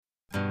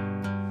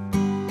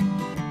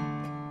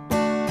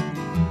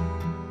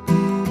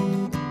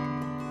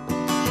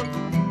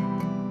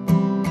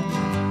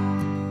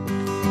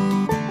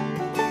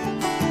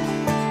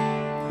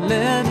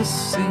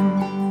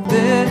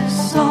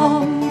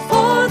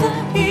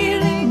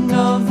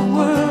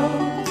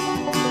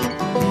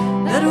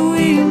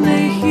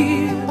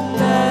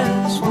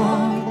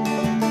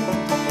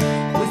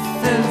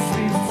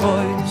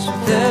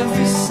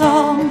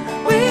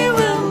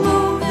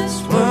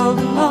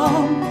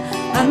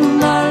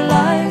and our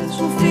lives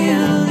will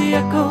feel the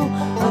echo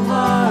of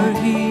our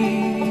healing.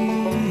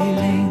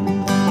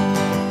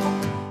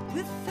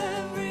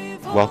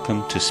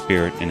 Welcome to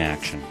Spirit in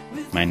Action.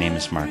 My name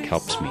is Mark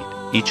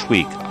Helpsmeet. Each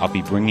week, I'll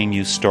be bringing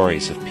you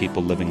stories of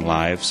people living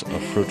lives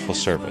of fruitful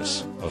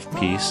service, of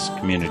peace,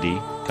 community,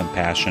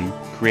 compassion,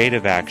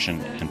 creative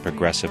action, and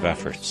progressive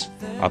efforts.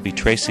 I'll be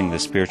tracing the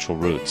spiritual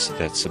roots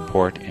that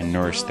support and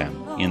nourish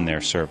them in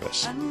their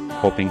service,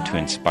 hoping to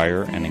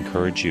inspire and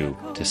encourage you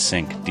to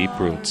sink deep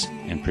roots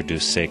and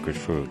produce sacred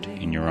fruit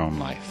in your own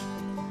life.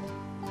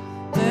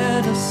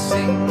 Let us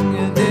sing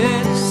a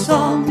little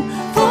song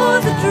for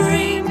the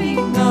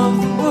dreaming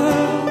of the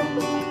world,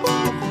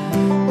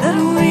 that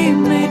we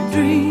may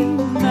dream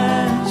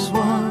as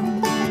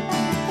one.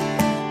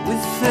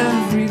 With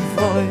every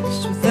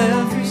voice, with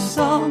every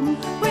song,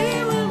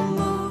 we will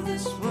move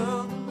this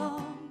world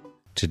along.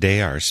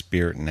 Today, our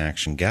Spirit in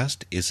Action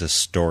guest is a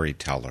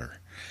storyteller.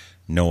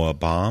 Noah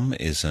Baum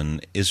is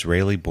an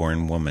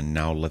Israeli-born woman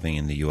now living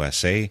in the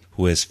USA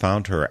who has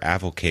found her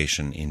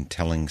avocation in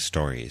telling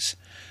stories.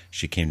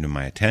 She came to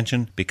my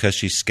attention because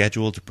she's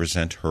scheduled to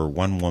present her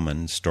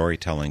one-woman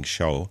storytelling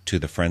show to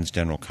the Friends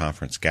General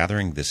Conference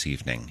gathering this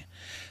evening.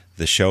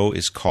 The show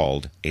is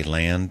called A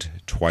Land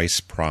Twice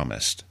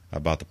Promised,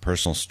 about the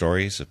personal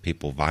stories of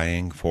people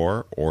vying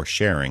for or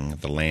sharing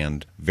the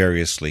land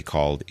variously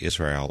called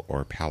Israel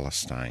or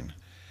Palestine.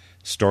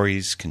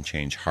 Stories can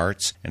change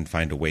hearts and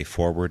find a way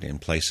forward in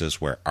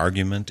places where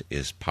argument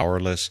is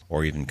powerless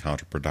or even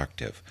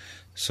counterproductive.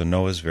 So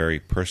Noah's very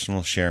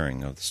personal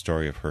sharing of the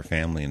story of her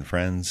family and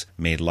friends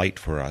made light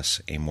for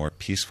us a more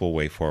peaceful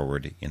way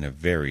forward in a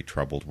very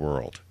troubled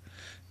world.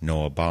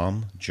 Noah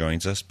Baum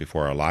joins us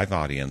before a live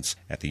audience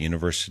at the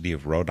University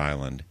of Rhode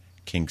Island,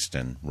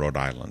 Kingston, Rhode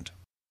Island.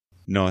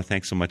 Noah,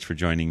 thanks so much for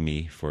joining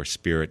me for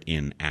Spirit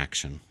in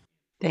Action.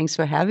 Thanks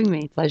for having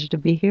me. Pleasure to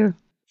be here.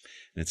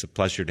 And it's a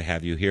pleasure to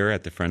have you here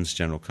at the Friends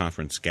General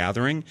Conference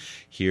gathering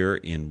here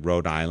in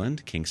Rhode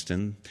Island,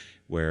 Kingston,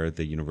 where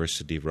the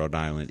University of Rhode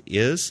Island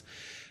is.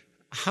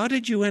 How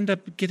did you end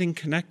up getting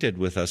connected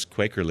with us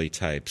Quakerly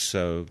types?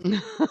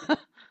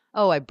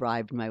 Oh, I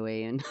bribed my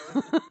way in.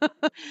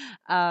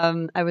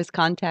 I was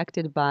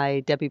contacted by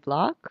Debbie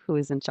Block, who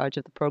is in charge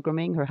of the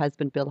programming. Her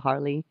husband, Bill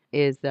Harley,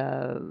 is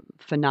a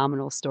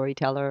phenomenal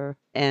storyteller,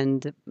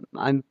 and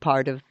I'm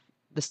part of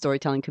the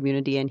storytelling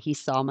community, and he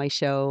saw my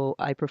show.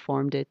 I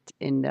performed it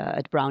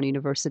at Brown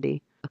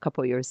University a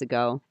couple of years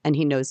ago, and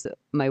he knows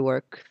my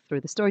work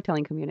through the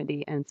storytelling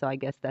community, and so I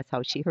guess that's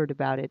how she heard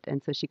about it.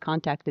 And so she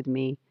contacted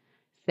me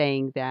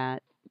saying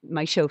that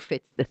my show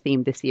fits the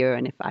theme this year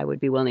and if I would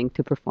be willing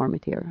to perform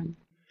it here.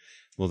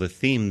 Well, the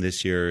theme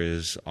this year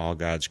is All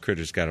God's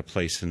Critters Got a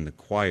Place in the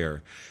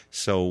Choir.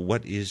 So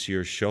what is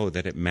your show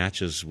that it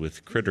matches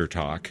with Critter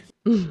Talk?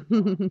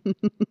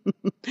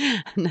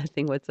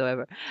 Nothing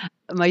whatsoever.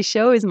 My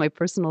show is my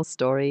personal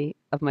story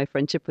of my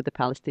friendship with a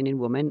Palestinian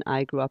woman.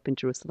 I grew up in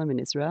Jerusalem in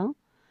Israel.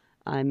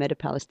 I met a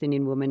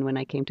Palestinian woman when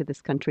I came to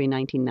this country in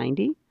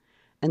 1990.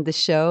 And the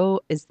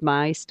show is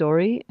my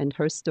story and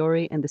her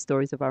story and the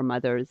stories of our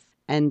mothers.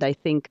 And I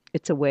think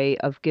it's a way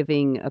of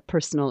giving a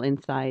personal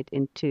insight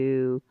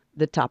into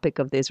the topic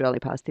of the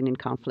Israeli-Palestinian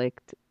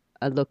conflict,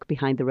 a look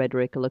behind the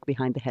rhetoric, a look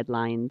behind the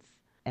headlines.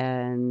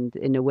 And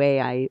in a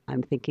way,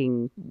 I'm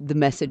thinking the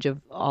message of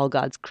all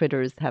God's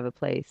critters have a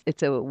place.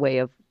 It's a way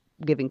of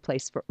giving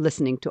place for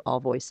listening to all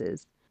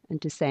voices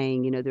and to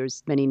saying,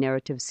 there's many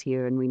narratives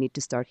here and we need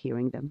to start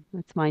hearing them.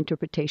 That's my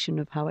interpretation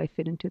of how I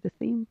fit into the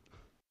theme.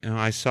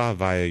 I saw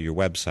via your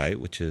website,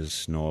 which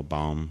is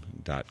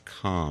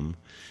noahbaum.com.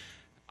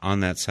 On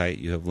that site,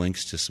 you have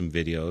links to some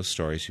videos,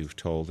 stories you've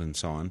told, and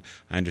so on.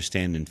 I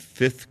understand in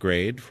 5th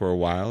grade, for a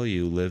while,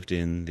 you lived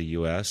in the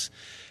U.S.,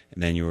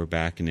 and then you were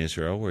back in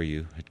Israel, where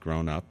you had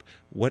grown up.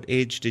 What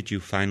age did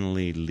you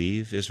finally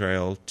leave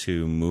Israel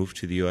to move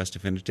to the U.S.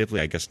 definitively?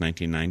 I guess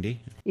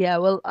 1990? Yeah,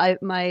 well,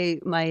 my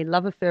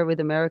love affair with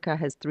America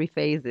has 3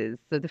 phases.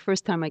 So the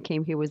first time I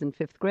came here was in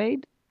 5th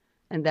grade.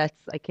 And I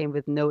came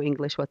with no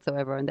English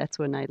whatsoever, and that's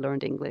when I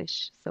learned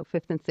English. So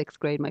 5th and 6th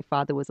grade, my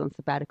father was on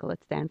sabbatical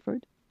at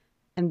Stanford.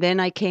 And then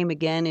I came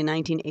again in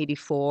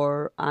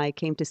 1984. I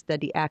came to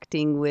study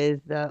acting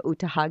with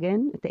Uta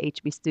Hagen at the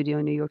HB Studio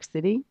in New York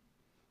City.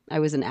 I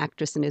was an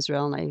actress in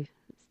Israel, and I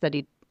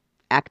studied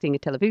acting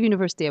at Tel Aviv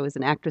University. I was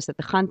an actress at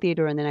the Khan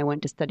Theater, and then I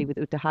went to study with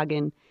Uta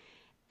Hagen,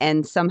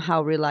 and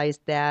somehow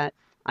realized that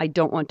I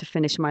don't want to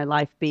finish my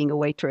life being a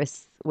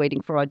waitress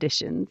waiting for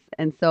auditions.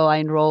 And so I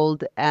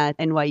enrolled at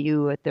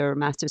NYU at their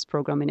master's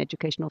program in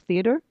educational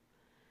theater.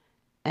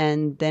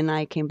 And then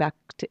I came back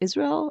to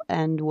Israel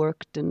and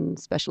worked in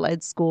special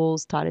ed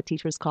schools, taught at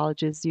teachers'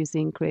 colleges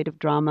using creative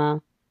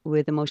drama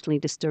with emotionally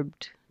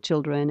disturbed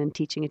children and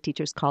teaching at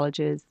teachers'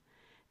 colleges.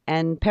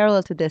 And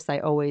parallel to this, I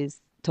always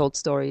told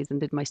stories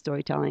and did my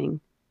storytelling.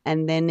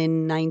 And then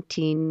in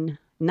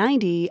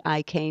 1990,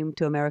 I came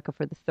to America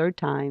for the 3rd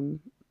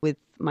time with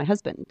my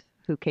husband,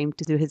 who came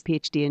to do his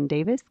PhD in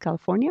Davis,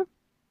 California.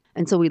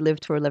 And so we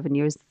lived for 11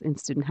 years in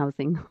student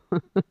housing.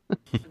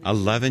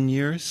 11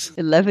 years?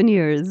 11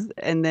 years.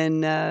 And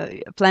then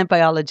plant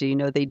biology,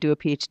 they do a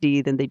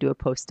PhD, then they do a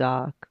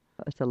postdoc.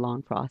 It's a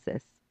long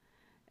process.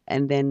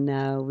 And then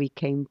we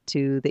came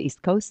to the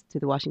East Coast, to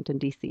the Washington,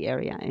 D.C.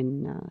 area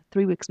in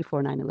 3 weeks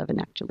before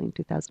 9/11, actually, in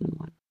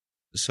 2001.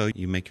 So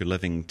you make your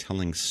living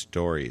telling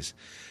stories.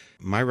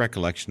 My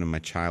recollection of my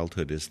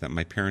childhood is that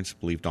my parents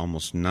believed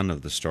almost none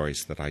of the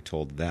stories that I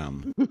told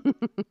them.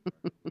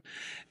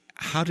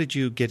 How did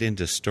you get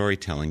into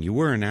storytelling? You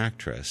were an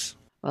actress.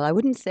 Well, I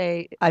wouldn't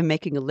say I'm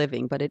making a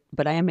living, but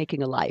I am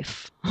making a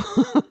life.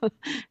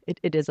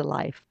 It is a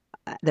life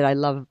that I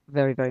love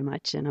very, very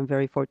much, and I'm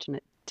very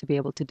fortunate to be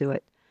able to do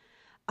it.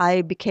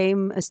 I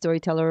became a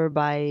storyteller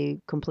by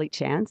complete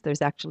chance.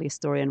 There's actually a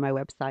story on my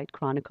website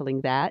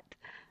chronicling that.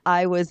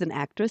 I was an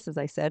actress, as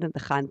I said, at the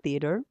Khan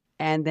Theater.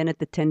 And then at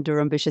the tender,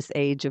 ambitious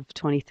age of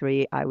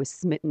 23, I was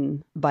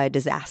smitten by a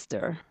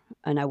disaster,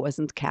 and I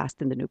wasn't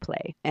cast in the new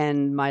play.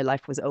 And my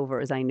life was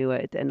over as I knew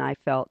it, and I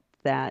felt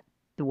that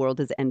the world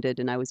has ended,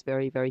 and I was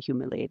very, very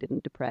humiliated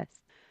and depressed.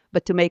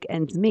 But to make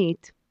ends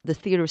meet, the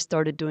theater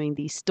started doing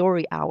these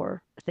story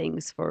hour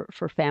things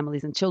for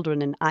families and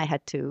children, and I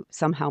had to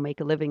somehow make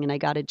a living, and I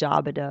got a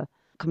job at a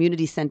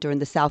community center in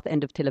the south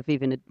end of Tel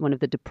Aviv in one of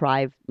the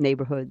deprived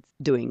neighborhoods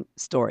doing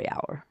story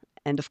hour.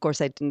 And of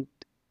course, I didn't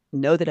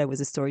know that I was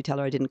a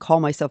storyteller. I didn't call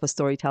myself a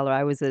storyteller.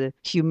 I was a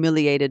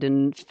humiliated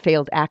and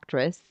failed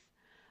actress.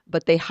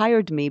 But they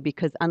hired me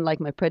because, unlike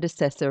my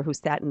predecessor who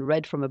sat and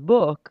read from a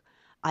book,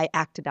 I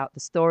acted out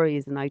the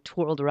stories and I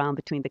twirled around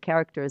between the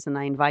characters and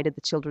I invited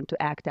the children to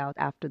act out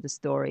after the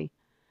story.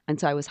 And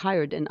so I was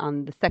hired. And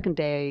on the second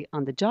day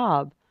on the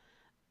job,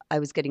 I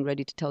was getting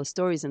ready to tell the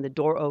stories and the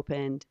door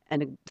opened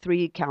and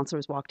 3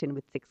 counselors walked in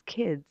with 6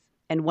 kids.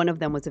 And one of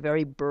them was a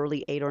very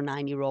burly 8 or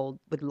 9-year-old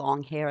with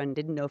long hair and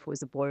didn't know if it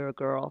was a boy or a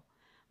girl,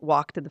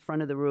 walked to the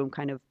front of the room,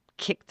 kind of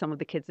kicked some of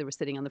the kids that were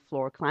sitting on the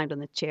floor, climbed on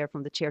the chair,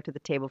 from the chair to the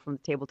table, from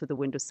the table to the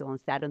windowsill, and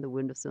sat on the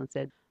windowsill and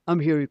said, "I'm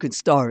here, you can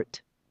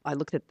start." I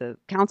looked at the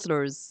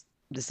counselors,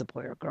 this is a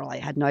boy or a girl, I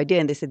had no idea,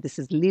 and they said, "This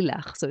is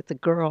Lilach," so it's a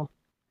girl.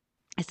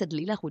 I said,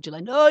 "Lilach, would you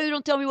like?" "No, you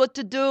don't tell me what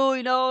to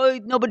do,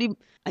 nobody."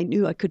 I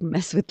knew I couldn't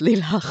mess with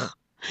Lilach.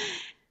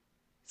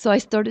 So I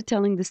started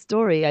telling the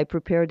story. I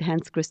prepared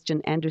Hans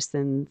Christian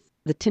Andersen's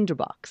The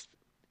Tinderbox,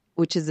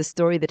 which is a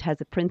story that has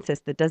a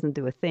princess that doesn't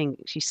do a thing.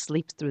 She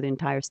sleeps through the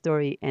entire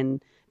story,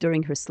 and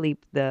during her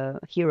sleep, the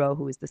hero,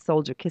 who is the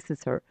soldier,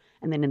 kisses her,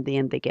 and then in the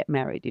end, they get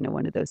married,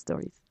 one of those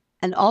stories.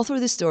 And all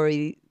through the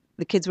story,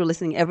 the kids were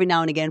listening. Every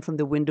now and again from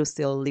the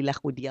windowsill,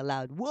 Lilach would yell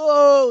out,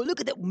 "Whoa, look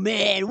at that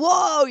man,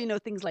 whoa,"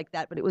 things like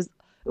that. But it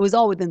was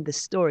all within the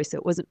story, so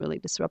it wasn't really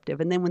disruptive.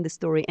 And then when the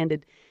story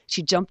ended,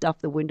 she jumped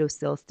off the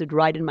windowsill, stood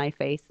right in my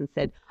face and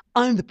said,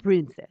 "I'm the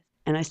princess."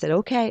 And I said,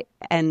 "Okay."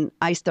 And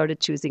I started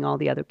choosing all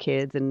the other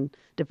kids and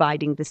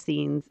dividing the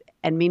scenes.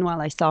 And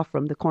meanwhile, I saw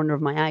from the corner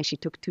of my eye, she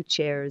took 2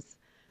 chairs,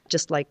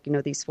 just like,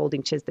 these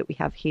folding chairs that we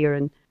have here.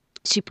 And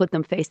she put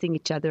them facing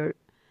each other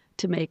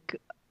to make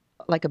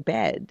like a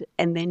bed.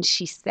 And then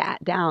she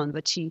sat down,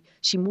 but she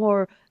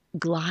more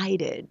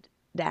glided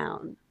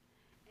down.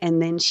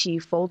 And then she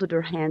folded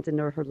her hands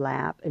into her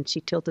lap and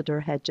she tilted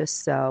her head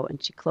just so,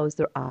 and she closed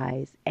her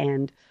eyes,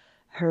 and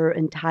her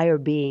entire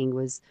being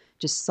was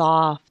just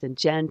soft and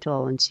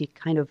gentle, and she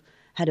kind of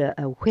had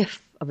a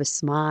whiff of a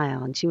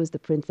smile, and she was the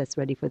princess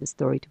ready for the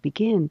story to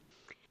begin.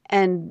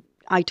 And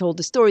I told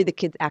the story, the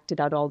kids acted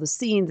out all the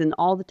scenes, and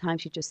all the time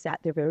she just sat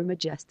there very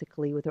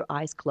majestically with her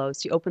eyes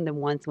closed. She opened them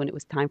once when it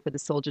was time for the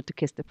soldier to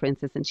kiss the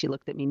princess, and she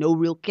looked at me, "No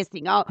real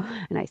kissing, oh."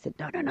 And I said,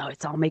 no,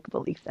 it's all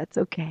make-believe, that's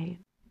okay.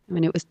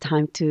 When it was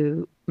time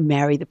to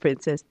marry the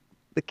princess,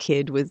 the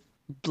kid was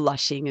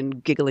blushing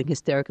and giggling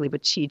hysterically,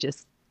 but she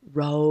just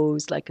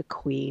rose like a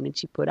queen, and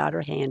she put out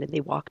her hand, and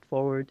they walked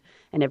forward,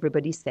 and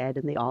everybody said,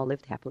 and they all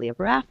lived happily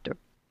ever after.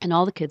 And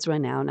all the kids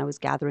ran out, and I was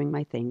gathering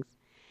my things.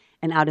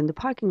 And out in the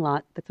parking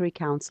lot, the 3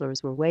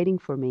 counselors were waiting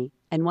for me,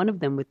 and one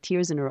of them, with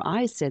tears in her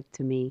eyes, said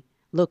to me,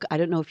 "Look, I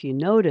don't know if you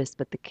noticed,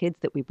 but the kids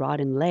that we brought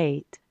in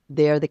late,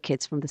 they're the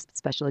kids from the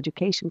special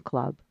education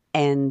club.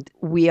 And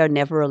we are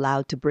never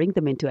allowed to bring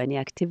them into any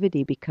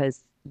activity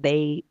because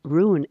they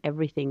ruin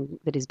everything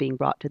that is being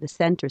brought to the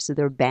center. So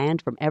they're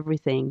banned from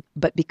everything.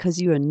 But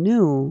because you are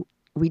new,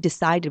 we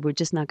decided we're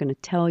just not going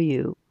to tell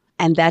you."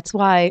 And that's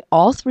why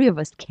all 3 of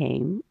us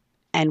came.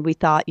 And we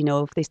thought,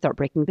 if they start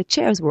breaking the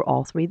chairs, we're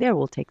all 3 there.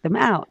 We'll take them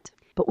out.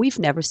 But we've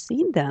never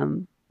seen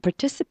them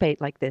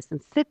participate like this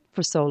and sit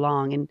for so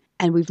long.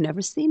 And we've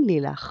never seen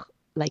Lilach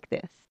like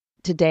this.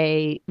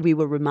 Today, we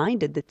were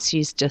reminded that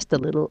she's just a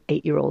little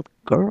 8-year-old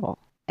girl.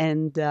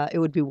 And it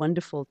would be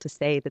wonderful to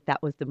say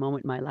that was the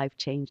moment my life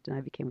changed and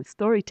I became a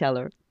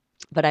storyteller.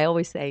 But I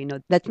always say,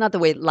 that's not the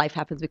way life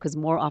happens, because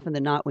more often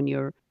than not, when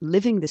you're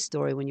living the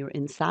story, when you're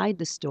inside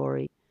the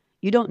story,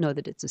 you don't know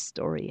that it's a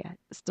story yet.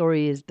 A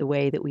story is the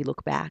way that we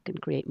look back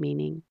and create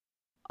meaning.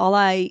 All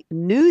I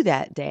knew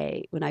that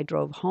day when I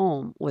drove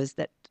home was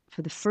that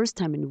for the first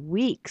time in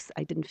weeks,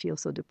 I didn't feel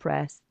so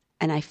depressed.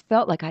 And I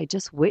felt like I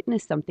just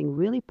witnessed something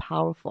really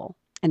powerful,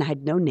 and I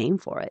had no name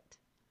for it.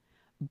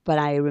 But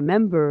I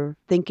remember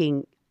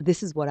thinking,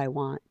 this is what I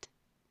want.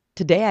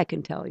 Today I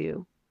can tell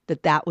you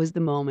that that was the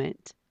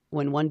moment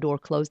when one door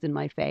closed in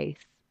my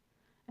face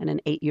and an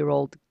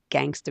 8-year-old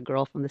gangster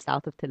girl from the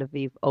south of Tel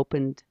Aviv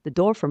opened the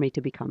door for me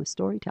to become a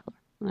storyteller.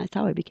 And that's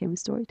how I became a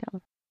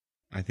storyteller.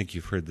 I think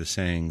you've heard the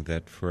saying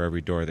that for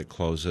every door that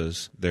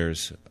closes,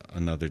 there's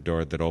another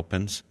door that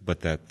opens,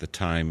 but that the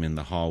time in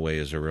the hallway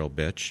is a real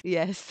bitch.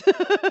 Yes.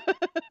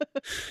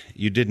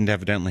 You didn't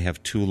evidently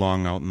have too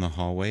long out in the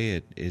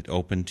hallway. It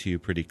opened to you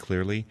pretty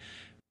clearly.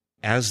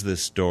 As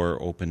this door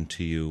opened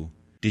to you,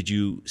 did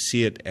you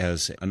see it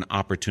as an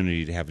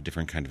opportunity to have a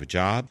different kind of a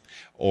job,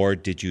 or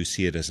did you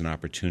see it as an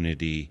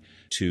opportunity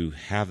to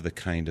have the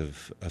kind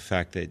of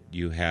effect that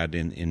you had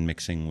in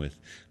mixing with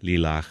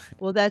Lilach?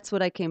 Well, that's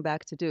what I came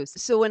back to do.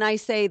 So when I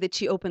say that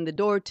she opened the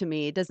door to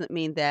me, it doesn't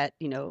mean that,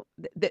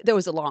 there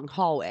was a long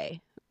hallway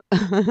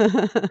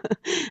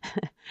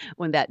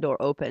when that door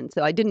opened.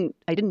 So I didn't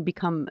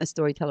become a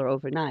storyteller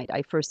overnight.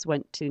 I first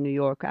went to New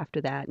York after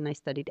that, and I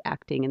studied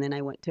acting, and then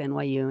I went to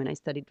NYU and I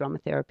studied drama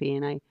therapy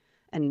and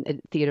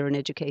theater and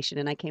education,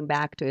 and I came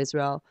back to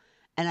Israel.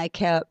 And I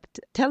kept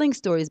telling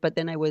stories, but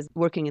then I was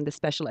working in the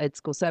special ed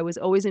school. So I was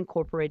always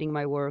incorporating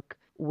my work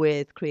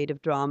with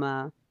creative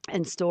drama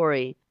and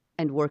story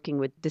and working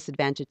with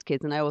disadvantaged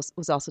kids. And I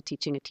was also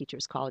teaching at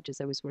teachers'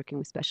 colleges. I was working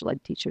with special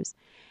ed teachers.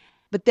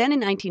 But then in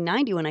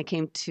 1990, when I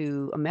came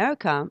to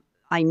America,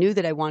 I knew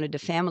that I wanted a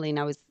family. And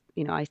I was,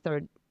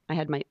 I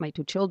had my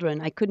 2 children.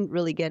 I couldn't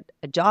really get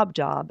a job.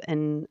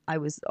 And I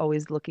was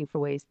always looking for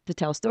ways to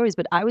tell stories.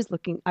 But I was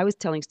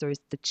telling stories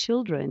to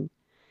children.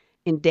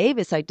 In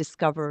Davis, I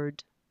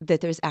discovered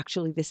that there's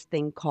actually this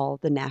thing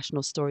called the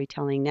National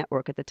Storytelling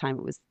Network. At the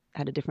time,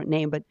 had a different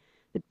name, but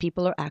that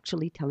people are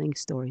actually telling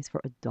stories for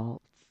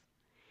adults.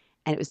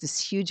 And it was this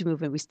huge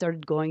movement. We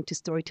started going to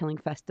storytelling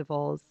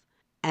festivals.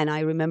 And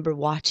I remember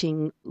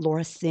watching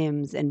Laura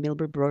Sims and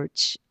Milber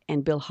Birch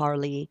and Bill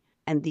Harley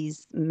and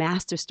these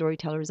master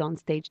storytellers on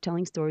stage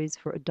telling stories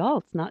for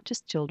adults, not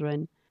just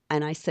children.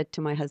 And I said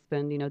to my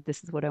husband,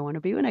 this is what I want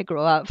to be when I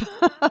grow up.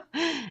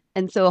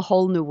 And so a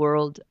whole new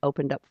world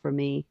opened up for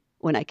me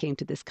when I came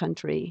to this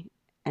country.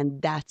 And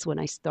that's when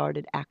I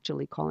started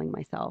actually calling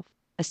myself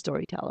a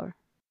storyteller.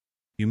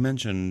 You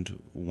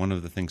mentioned one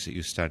of the things that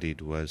you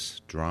studied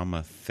was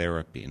drama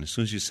therapy. And as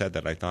soon as you said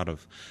that, I thought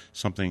of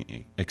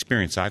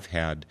experience I've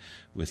had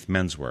with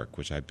men's work,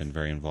 which I've been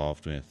very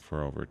involved with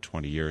for over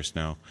 20 years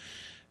now.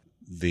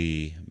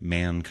 The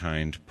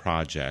Mankind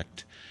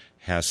Project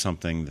has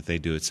something that they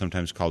do. It's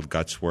sometimes called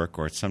guts work,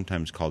 or it's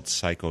sometimes called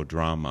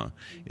psychodrama.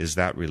 Is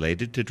that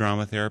related to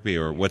drama therapy,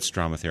 or what's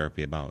drama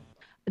therapy about?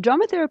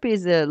 Drama therapy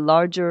is a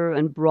larger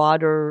and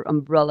broader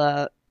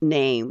umbrella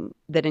name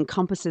that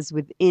encompasses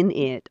within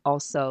it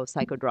also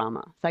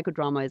psychodrama.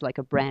 Psychodrama is like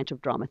a branch of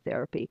drama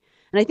therapy.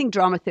 And I think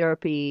drama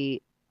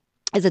therapy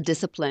as a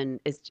discipline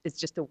is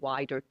just a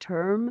wider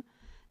term.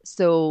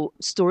 So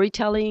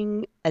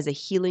storytelling as a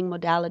healing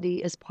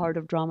modality is part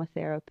of drama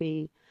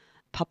therapy.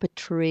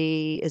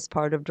 Puppetry is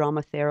part of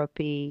drama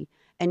therapy.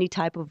 Any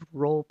type of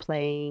role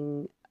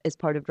playing is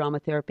part of drama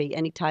therapy.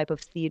 Any type of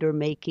theater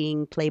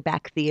making,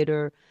 playback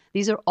theater.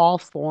 These are all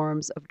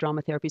forms of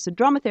drama therapy. So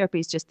drama therapy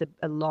is just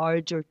a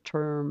larger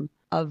term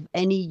of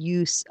any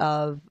use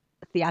of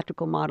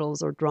theatrical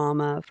models or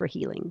drama for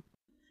healing.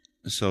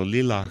 So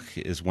Lilach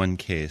is one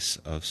case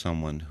of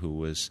someone who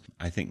was,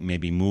 I think,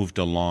 maybe moved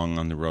along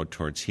on the road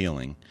towards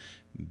healing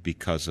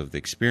because of the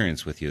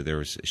experience with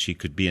you. She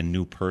could be a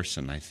new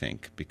person, I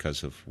think,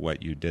 because of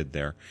what you did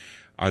there.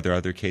 Are there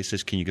other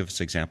cases? Can you give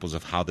us examples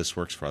of how this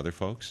works for other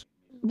folks?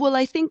 Well,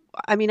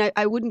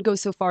 I wouldn't go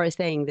so far as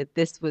saying that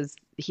this was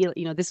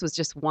this was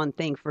just one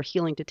thing. For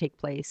healing to take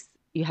place,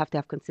 you have to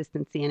have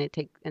consistency, and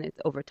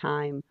it's over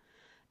time.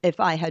 If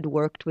I had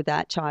worked with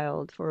that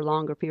child for a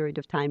longer period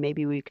of time,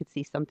 maybe we could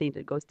see something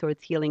that goes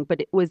towards healing.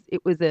 But it was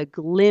a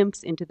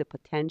glimpse into the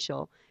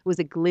potential. It was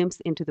a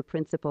glimpse into the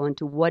principle,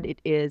 into what it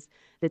is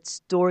that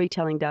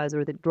storytelling does,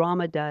 or that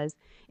drama does,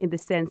 in the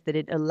sense that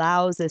it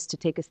allows us to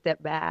take a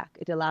step back.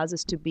 It allows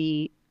us to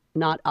be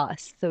not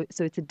us. So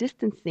it's a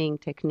distancing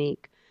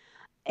technique.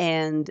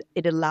 And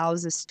it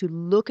allows us to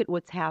look at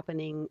what's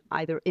happening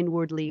either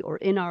inwardly or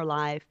in our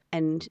life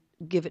and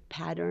give it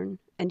pattern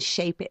and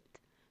shape it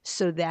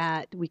so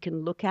that we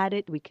can look at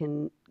it, we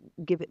can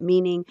give it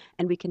meaning,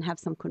 and we can have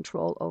some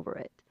control over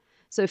it.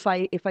 So if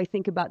I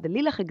think about the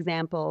Lilach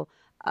example,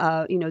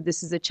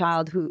 this is a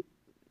child who,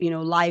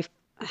 life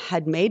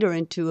had made her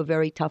into a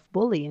very tough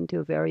bully, into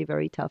a very,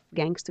 very tough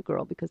gangster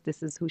girl, because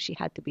this is who she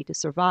had to be to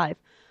survive.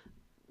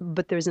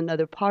 But there's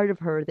another part of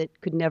her that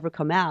could never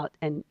come out.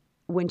 And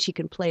when she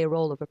can play a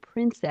role of a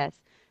princess,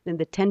 then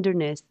the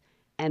tenderness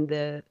and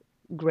the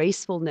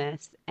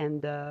gracefulness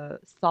and the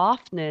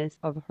softness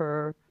of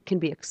her can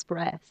be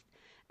expressed.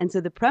 And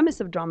so the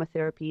premise of drama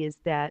therapy is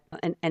that,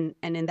 and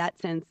in that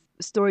sense,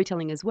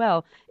 storytelling as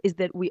well, is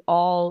that we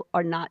all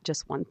are not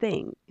just one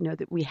thing,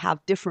 that we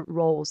have different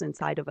roles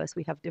inside of us.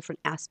 We have different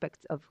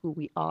aspects of who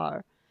we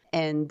are.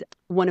 And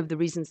one of the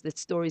reasons that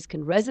stories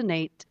can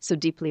resonate so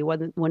deeply,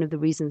 one of the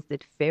reasons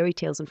that fairy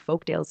tales and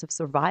folk tales have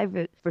survived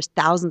for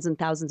thousands and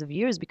thousands of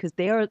years, because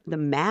they are the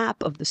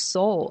map of the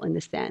soul in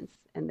a sense.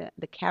 And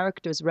the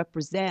characters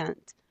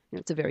represent,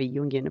 it's a very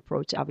Jungian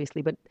approach,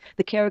 obviously, but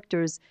the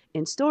characters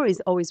in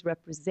stories always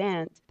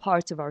represent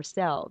parts of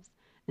ourselves.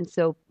 And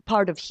so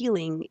part of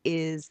healing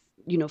is,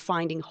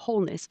 finding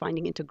wholeness,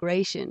 finding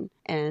integration.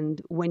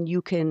 And when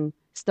you can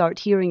start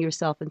hearing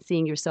yourself and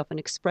seeing yourself and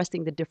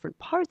expressing the different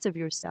parts of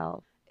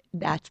yourself,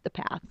 that's the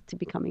path to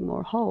becoming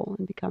more whole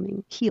and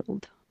becoming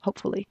healed,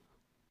 hopefully.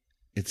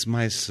 It's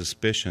my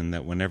suspicion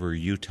that whenever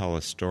you tell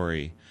a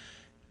story,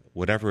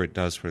 whatever it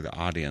does for the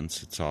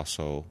audience, it's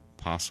also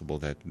possible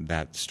that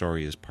that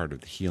story is part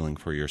of the healing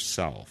for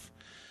yourself.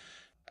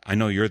 I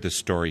know you're the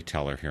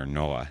storyteller here,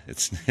 Noah.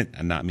 It's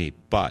not me,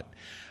 but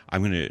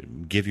I'm going to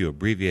give you an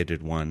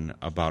abbreviated one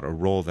about a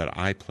role that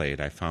I played,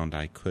 I found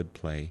I could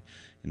play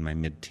in my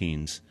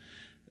mid-teens,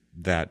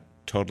 that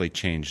totally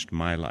changed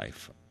my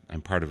life.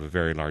 I'm part of a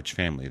very large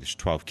family. There's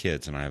 12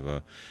 kids,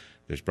 and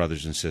there's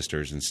brothers and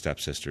sisters and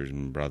stepsisters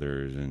and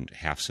brothers and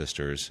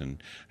half-sisters,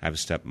 and I have a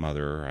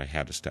stepmother, or I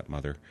had a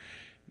stepmother.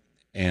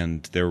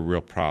 And there were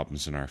real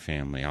problems in our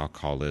family,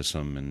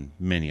 alcoholism and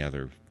many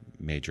other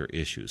major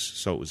issues.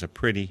 So it was a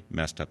pretty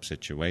messed up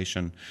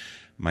situation.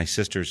 My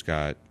sisters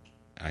got,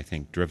 I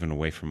think, driven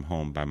away from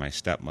home by my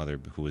stepmother,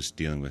 who was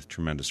dealing with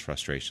tremendous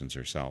frustrations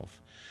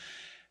herself.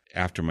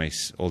 After my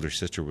older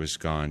sister was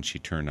gone, she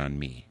turned on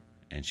me,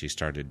 and she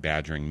started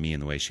badgering me in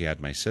the way she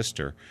had my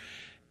sister.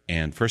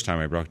 And first time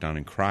I broke down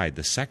and cried.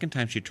 The second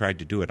time she tried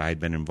to do it, I had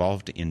been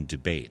involved in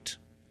debate.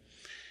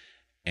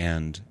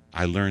 And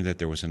I learned that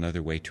there was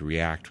another way to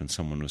react when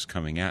someone was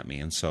coming at me.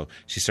 And so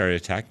she started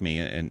attacking me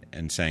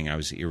and saying I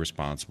was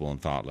irresponsible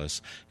and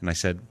thoughtless. And I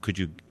said, could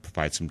you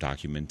provide some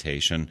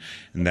documentation?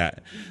 And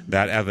that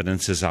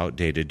evidence is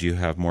outdated. Do you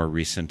have more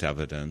recent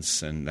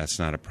evidence? And that's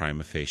not a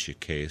prima facie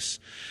case.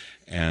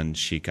 And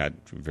she got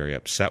very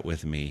upset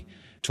with me,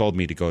 told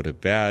me to go to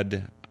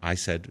bed. I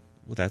said,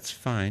 well, that's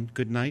fine.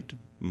 Good night,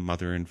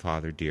 mother and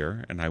father,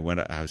 dear. And I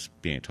was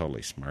being a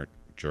totally smart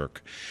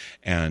jerk.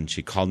 And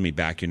she called me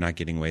back, you're not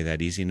getting away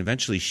that easy. And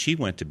eventually she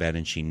went to bed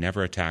and she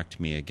never attacked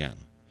me again.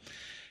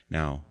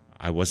 Now,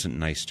 I wasn't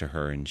nice to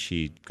her, and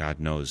she, God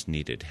knows,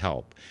 needed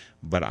help.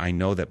 But I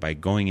know that by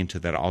going into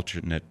that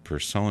alternate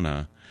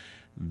persona,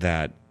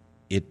 that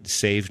it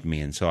saved me.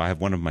 And so I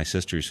have one of my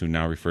sisters who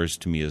now refers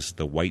to me as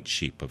the white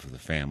sheep of the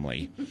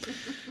family.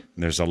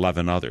 There's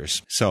 11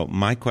 others. So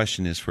my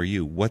question is for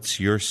you, what's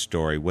your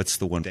story? What's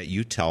the one that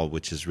you tell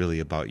which is really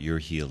about your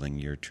healing,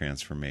 your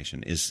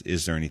transformation?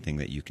 Is there anything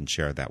that you can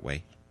share that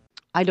way?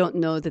 I don't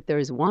know that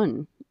there's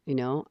one,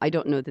 I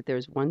don't know that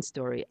there's one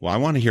story. Well, I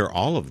want to hear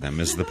all of them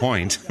is the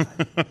point.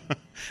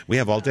 We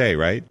have all day,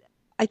 right?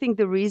 I think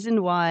the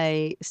reason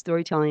why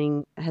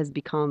storytelling has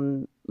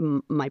become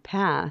my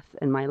path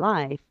and my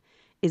life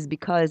is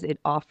because it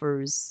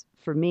offers,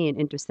 for me, an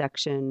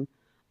intersection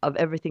of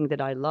everything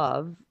that I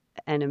love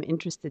and am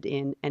interested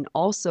in. And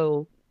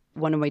also,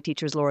 one of my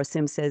teachers, Laura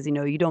Sims, says,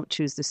 you don't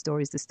choose the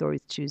stories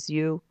choose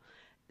you.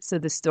 So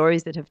the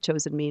stories that have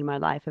chosen me in my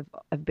life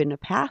have been a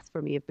path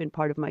for me, have been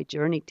part of my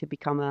journey to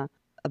become a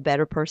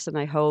better person,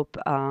 I hope,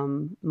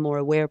 more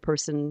aware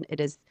person. It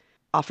has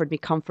offered me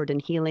comfort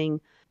and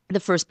healing. The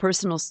first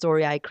personal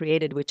story I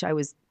created, which I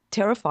was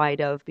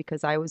terrified of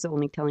because I was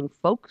only telling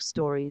folk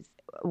stories,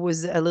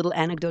 was a little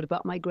anecdote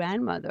about my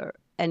grandmother.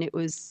 And it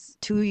was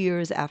 2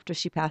 years after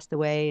she passed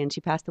away, and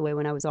she passed away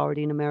when I was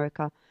already in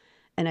America.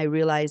 And I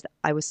realized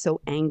I was so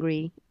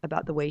angry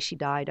about the way she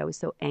died. I was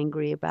so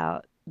angry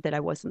about that I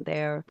wasn't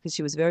there, because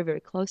she was very,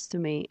 very close to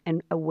me.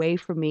 And a way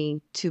for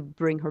me to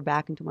bring her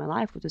back into my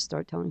life was to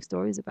start telling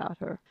stories about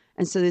her.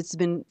 And so it's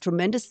been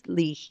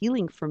tremendously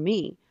healing for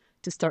me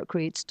to start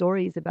create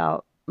stories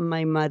about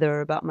my mother,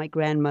 about my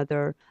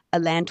grandmother. A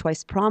Land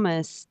Twice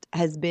Promised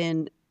has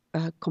been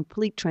a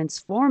complete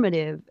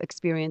transformative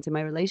experience in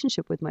my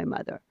relationship with my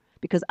mother,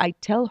 because I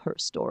tell her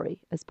story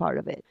as part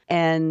of it.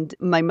 And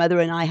my mother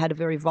and I had a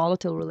very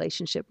volatile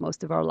relationship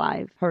most of her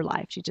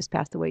life. She just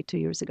passed away 2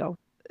 years ago.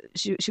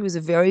 She was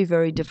a very,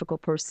 very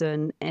difficult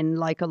person. And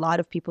like a lot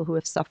of people who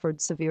have suffered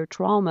severe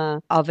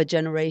trauma of a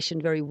generation,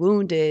 very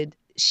wounded,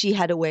 she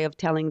had a way of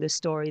telling the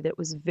story that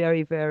was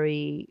very,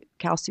 very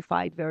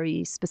calcified,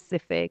 very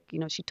specific.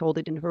 She told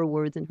it in her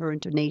words and her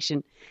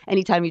intonation.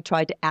 Anytime you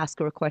tried to ask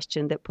her a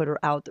question that put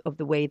her out of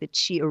the way that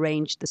she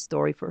arranged the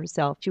story for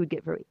herself, she would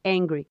get very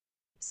angry.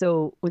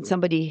 So when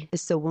somebody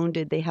is so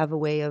wounded, they have a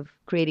way of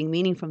creating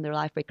meaning from their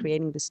life by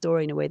creating the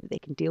story in a way that they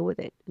can deal with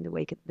it, in the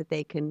way that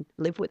they can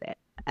live with it.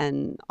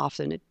 And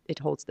often it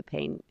holds the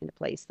pain in a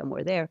place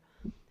somewhere there.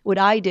 What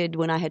I did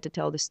when I had to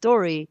tell the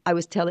story, I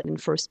was telling it in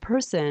first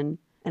person.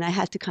 And I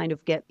had to kind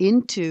of get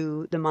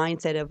into the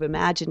mindset of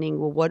imagining,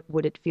 well, what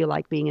would it feel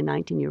like being a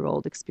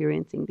 19-year-old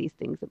experiencing these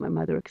things that my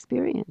mother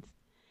experienced?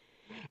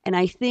 And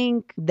I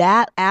think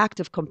that act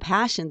of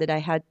compassion that I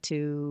had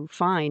to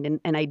find,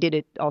 and I did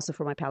it also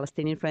for my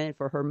Palestinian friend and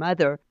for her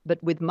mother,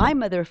 but with my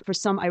mother, for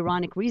some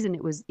ironic reason,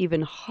 it was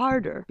even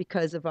harder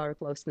because of our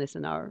closeness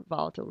and our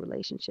volatile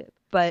relationship.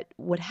 But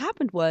what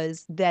happened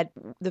was that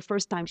the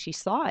first time she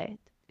saw it,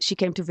 she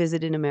came to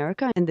visit in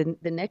America, and then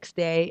the next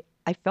day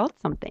I felt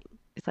something.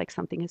 It's like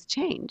something has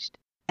changed.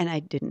 And I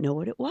didn't know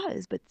what it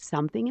was, but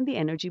something in the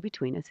energy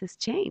between us has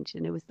changed.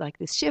 And it was like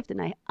this shift.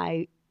 And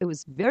it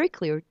was very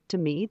clear to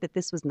me that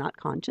this was not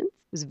conscience.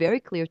 It was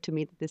very clear to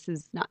me that this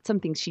is not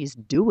something she's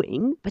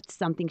doing, but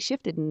something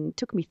shifted. And it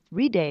took me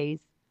 3 days.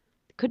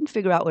 Couldn't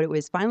figure out what it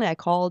was. Finally, I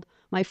called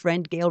my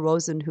friend Gail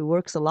Rosen, who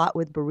works a lot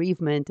with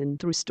bereavement and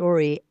through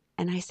story.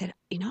 And I said,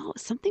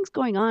 something's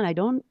going on. I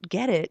don't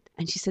get it.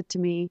 And she said to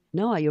me,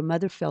 Noah, your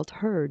mother felt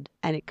heard.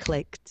 And it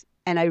clicked.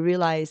 And I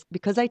realized,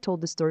 because I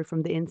told the story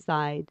from the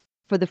inside,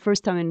 for the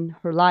first time in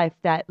her life,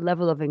 that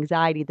level of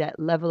anxiety, that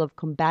level of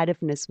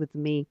combativeness with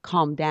me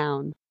calmed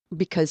down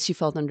because she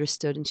felt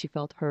understood and she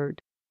felt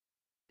heard.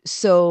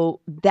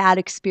 So that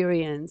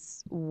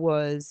experience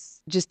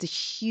was just a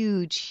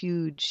huge,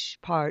 huge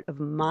part of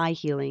my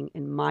healing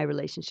and my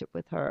relationship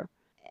with her.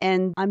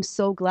 And I'm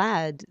so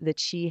glad that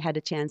she had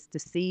a chance to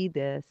see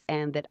this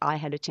and that I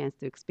had a chance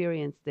to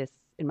experience this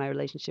in my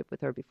relationship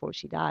with her before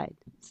she died.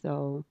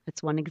 So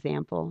it's one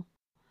example.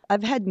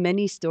 I've had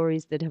many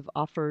stories that have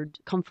offered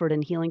comfort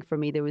and healing for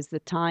me. There was the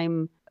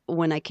time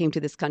when I came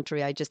to this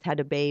country, I just had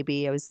a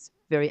baby. I was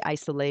very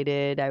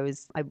isolated.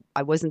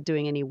 I wasn't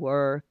doing any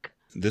work.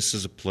 This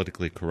is a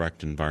politically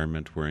correct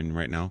environment we're in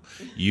right now.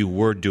 You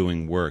were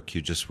doing work,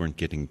 you just weren't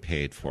getting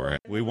paid for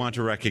it. We want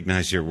to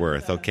recognize your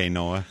worth. Okay,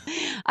 Noah?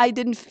 I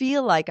didn't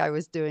feel like I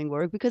was doing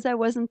work because I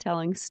wasn't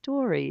telling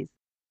stories.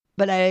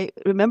 But I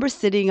remember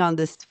sitting on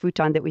this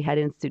futon that we had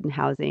in student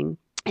housing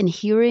and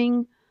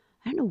hearing,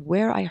 I don't know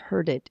where I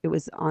heard it. It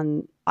was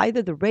on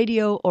either the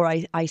radio or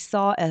I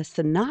saw a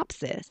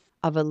synopsis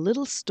of a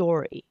little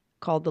story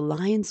called The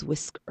Lion's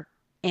Whisker.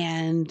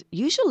 And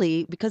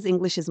usually, because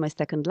English is my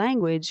second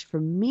language, for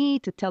me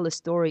to tell a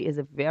story is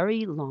a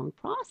very long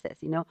process.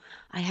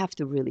 I have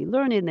to really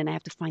learn it, and then I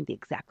have to find the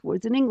exact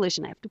words in English,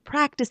 and I have to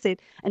practice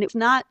it. And if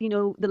not,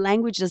 the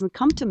language doesn't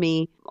come to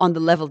me on the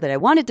level that I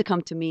want it to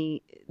come to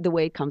me, the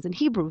way it comes in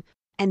Hebrew.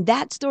 And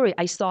that story,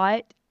 I saw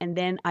it, and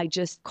then I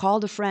just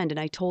called a friend, and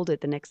I told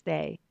it the next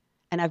day.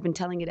 And I've been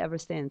telling it ever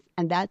since.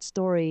 And that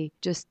story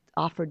just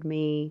offered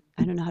me,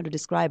 I don't know how to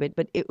describe it,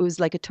 but it was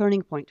like a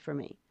turning point for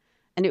me.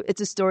 And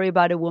it's a story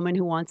about a woman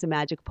who wants a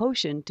magic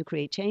potion to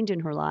create change in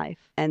her life.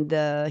 And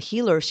the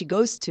healer she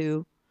goes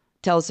to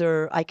tells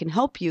her, I can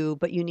help you,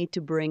 but you need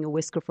to bring a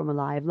whisker from a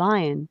live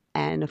lion.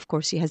 And of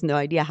course, she has no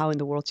idea how in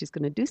the world she's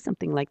going to do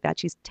something like that.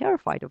 She's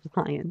terrified of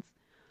lions.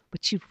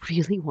 But she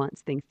really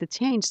wants things to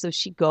change. So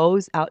she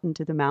goes out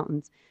into the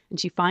mountains and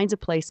she finds a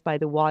place by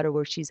the water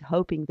where she's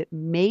hoping that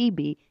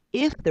maybe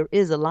if there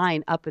is a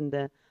lion up in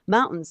the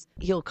mountains,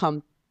 he'll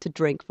come to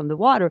drink from the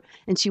water.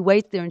 And she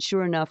waits there, and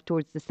sure enough,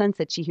 towards the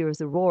sunset, she hears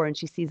a roar and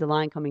she sees a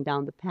lion coming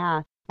down the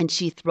path. And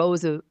she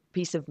throws a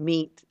piece of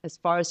meat as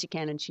far as she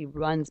can and she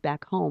runs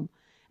back home.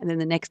 And then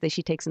the next day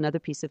she takes another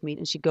piece of meat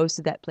and she goes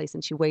to that place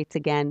and she waits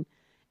again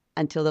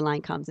until the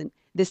lion comes. And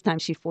this time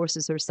she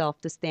forces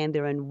herself to stand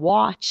there and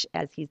watch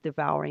as he's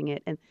devouring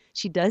it. And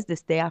she does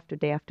this day after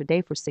day after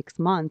day for 6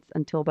 months,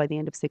 until by the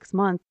end of 6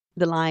 months,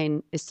 the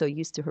lion is so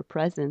used to her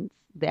presence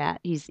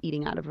that he's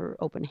eating out of her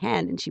open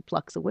hand, and she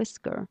plucks a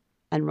whisker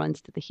and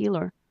runs to the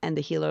healer. And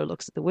the healer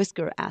looks at the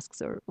whisker, asks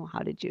her, well,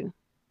 I'm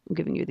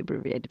giving you the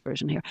abbreviated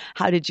version here.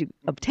 How did you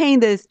obtain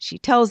this? She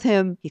tells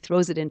him. He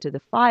throws it into the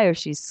fire.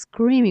 She's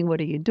screaming,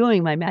 what are you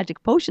doing? My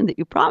magic potion that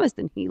you promised.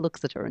 And he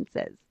looks at her and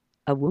says,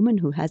 a woman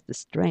who has the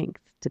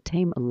strength to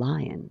tame a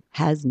lion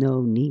has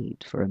no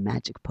need for a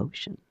magic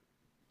potion.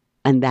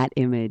 And that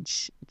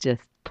image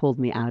just pulled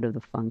me out of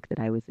the funk that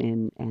I was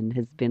in and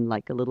has been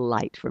like a little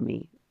light for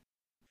me.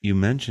 You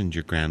mentioned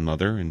your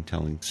grandmother and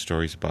telling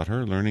stories about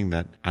her, learning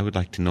that I would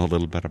like to know a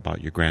little bit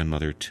about your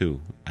grandmother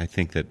too. I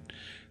think that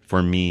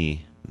for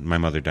me, my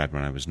mother died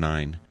when I was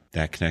 9.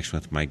 That connection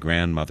with my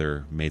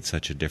grandmother made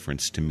such a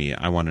difference to me.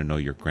 I want to know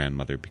your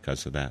grandmother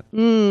because of that.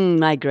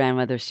 My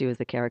grandmother, she was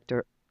a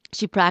character.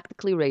 She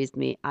practically raised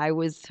me. I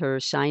was her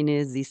shine,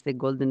 süße,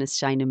 goldenes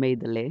Scheine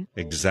Mädele.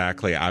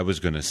 Exactly. I was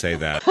going to say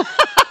that.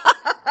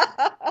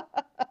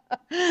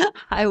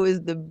 I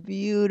was the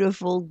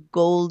beautiful,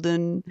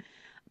 golden,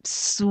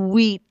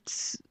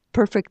 sweet,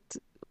 perfect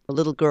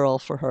little girl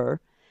for her.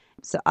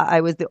 So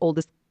I was the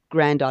oldest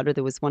granddaughter.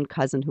 There was one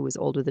cousin who was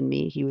older than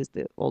me. He was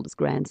the oldest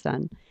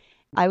grandson.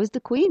 I was the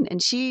queen.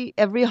 And she,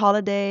 every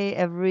holiday,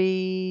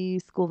 every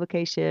school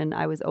vacation,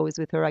 I was always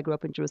with her. I grew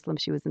up in Jerusalem.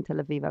 She was in Tel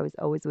Aviv. I was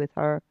always with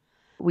her.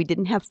 We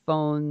didn't have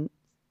phone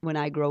when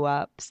I grew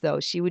up. So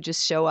she would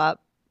just show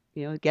up,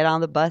 get on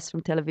the bus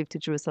from Tel Aviv to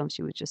Jerusalem.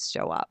 She would just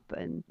show up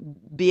and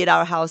be at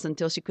our house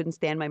until she couldn't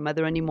stand my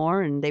mother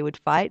anymore, and they would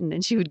fight. And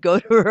then she would go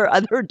to her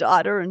other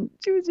daughter, and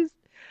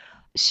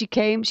she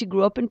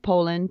grew up in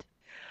Poland.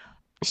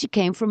 She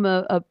came from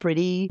a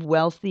pretty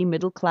wealthy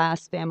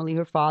middle-class family.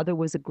 Her father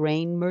was a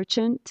grain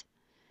merchant,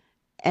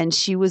 And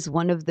she was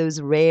one of those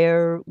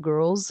rare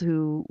girls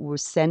who were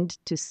sent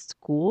to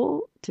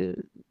school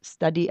to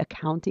study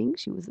accounting.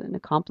 She was an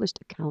accomplished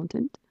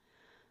accountant,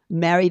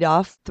 married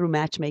off through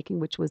matchmaking,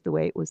 which was the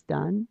way it was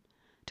done,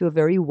 to a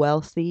very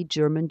wealthy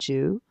German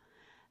Jew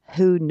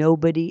who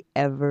nobody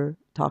ever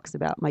talks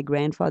about. My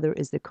grandfather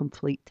is a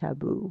complete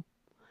taboo.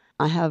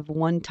 I have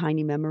one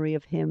tiny memory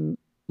of him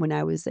when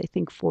I was, I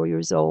think, 4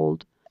 years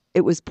old.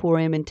 It was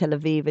Purim in Tel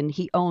Aviv, and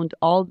he owned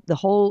the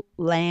whole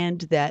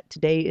land that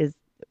today is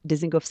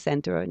Dizengoff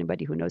Center.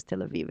 Anybody who knows Tel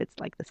Aviv, it's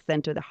like the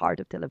center, the heart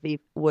of Tel Aviv,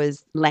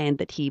 was land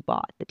that he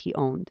bought, that he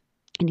owned,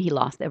 and he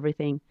lost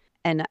everything.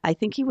 And I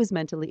think he was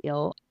mentally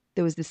ill.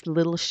 There was this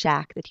little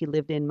shack that he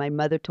lived in. My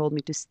mother told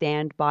me to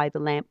stand by the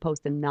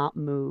lamppost and not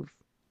move.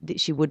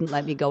 She wouldn't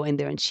let me go in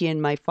there. And she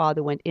and my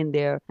father went in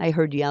there. I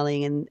heard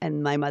yelling,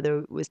 and my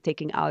mother was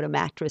taking out a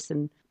mattress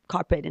and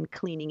carpet and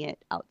cleaning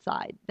it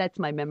outside. That's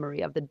my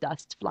memory of the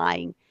dust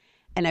flying.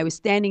 And I was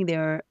standing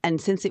there, and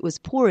since it was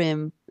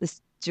Purim,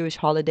 this Jewish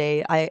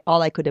holiday,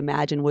 all I could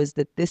imagine was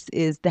that this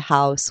is the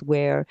house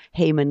where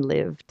Haman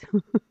lived.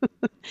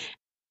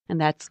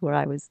 And that's where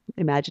I was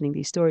imagining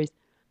these stories.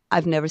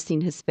 I've never seen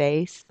his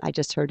face. I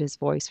just heard his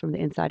voice from the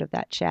inside of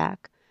that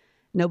shack.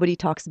 Nobody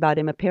talks about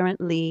him.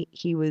 Apparently,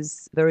 he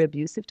was very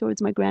abusive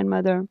towards my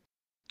grandmother.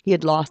 He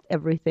had lost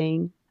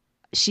everything.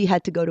 She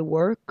had to go to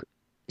work.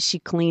 She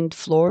cleaned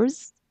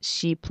floors.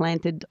 She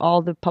planted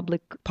all the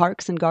public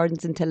parks and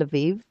gardens in Tel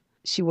Aviv.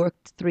 She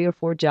worked 3 or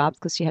 4 jobs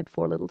because she had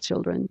 4 little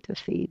children to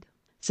feed.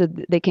 So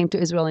they came to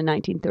Israel in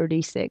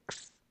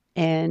 1936,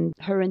 and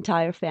her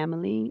entire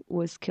family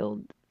was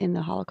killed in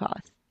the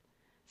Holocaust.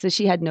 So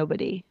she had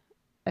nobody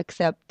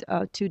except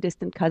 2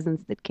 distant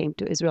cousins that came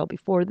to Israel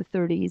before the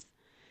 30s,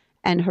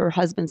 and her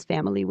husband's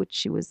family, which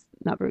she was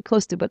not very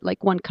close to, but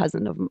like one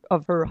cousin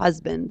of her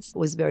husband's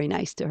was very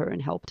nice to her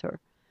and helped her.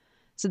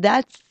 So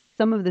that's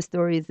some of the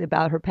stories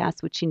about her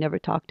past, which she never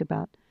talked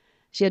about.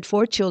 She had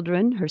 4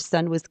 children. Her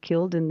son was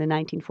killed in the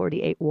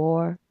 1948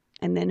 war.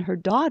 And then her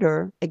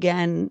daughter,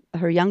 again,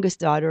 her youngest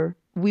daughter,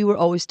 we were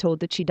always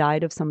told that she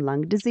died of some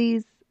lung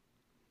disease.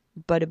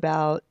 But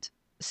about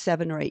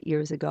 7 or 8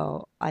 years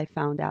ago, I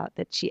found out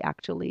that she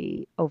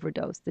actually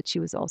overdosed, that she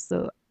was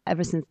also,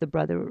 ever since the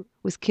brother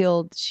was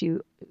killed, she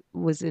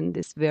was in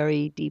this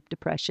very deep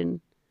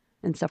depression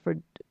and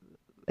suffered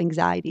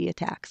anxiety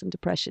attacks and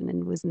depression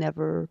and was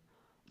never,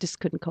 just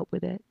couldn't cope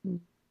with it. And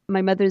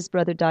my mother's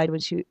brother died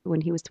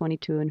when he was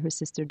 22, and her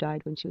sister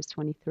died when she was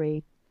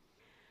 23.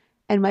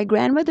 And my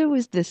grandmother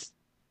was this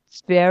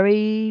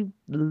very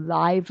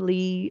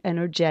lively,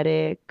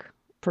 energetic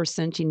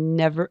person. She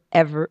never,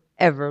 ever,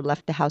 ever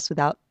left the house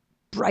without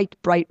bright,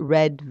 bright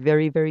red,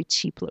 very, very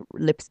cheap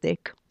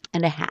lipstick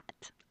and a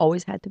hat.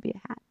 Always had to be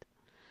a hat.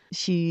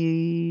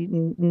 She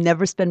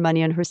never spent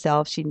money on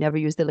herself. She never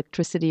used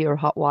electricity or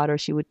hot water.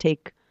 She would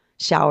take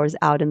showers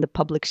out in the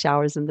public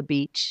showers on the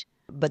beach.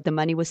 But the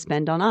money was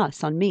spent on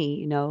us, on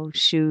me,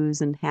 shoes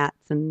and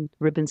hats and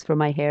ribbons for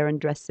my hair and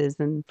dresses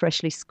and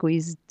freshly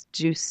squeezed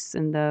juice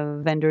and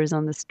the vendors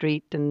on the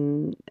street.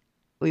 And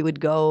we would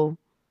go,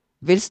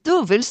 willst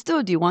du,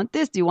 do you want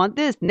this? Do you want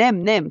this?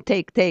 Nem,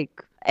 take.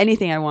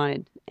 Anything I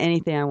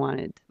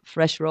wanted.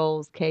 Fresh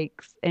rolls,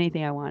 cakes,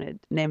 anything I wanted.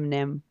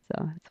 Nem.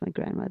 So that's my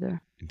grandmother.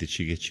 Did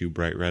she get you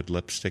bright red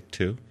lipstick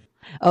too?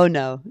 Oh,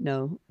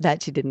 no,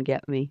 that she didn't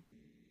get me.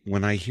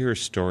 When I hear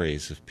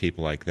stories of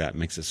people like that, it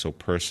makes it so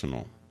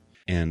personal.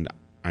 And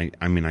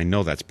I mean, I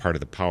know that's part of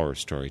the power of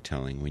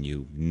storytelling. When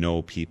you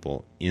know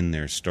people in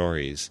their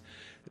stories,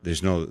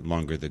 there's no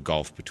longer the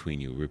gulf between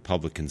you,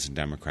 Republicans and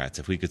Democrats.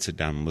 If we could sit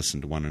down and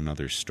listen to one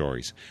another's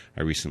stories.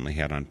 I recently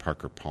had on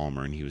Parker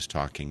Palmer, and he was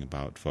talking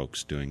about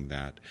folks doing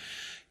that.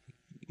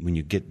 When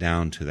you get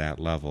down to that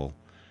level,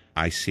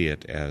 I see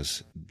it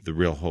as the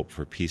real hope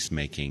for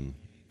peacemaking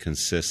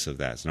consists of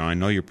that. Now, I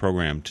know your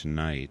program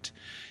tonight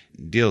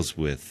deals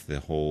with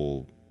the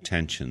whole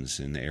tensions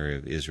in the area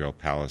of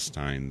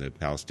Israel-Palestine, the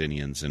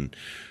Palestinians, and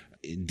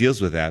it deals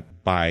with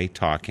that by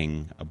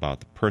talking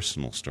about the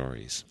personal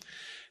stories.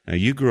 Now,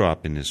 you grew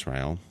up in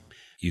Israel.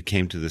 You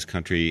came to this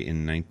country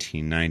in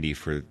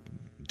 1990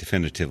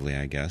 definitively,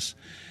 I guess.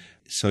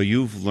 So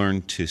you've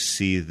learned to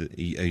see,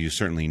 you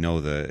certainly know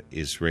the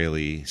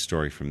Israeli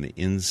story from the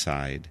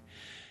inside.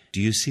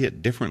 Do you see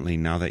it differently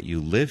now that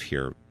you live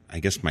here? I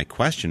guess my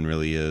question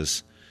really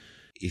is,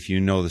 if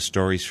you know the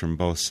stories from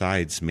both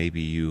sides,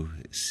 maybe you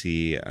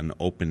see an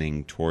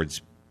opening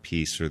towards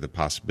peace or the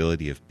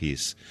possibility of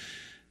peace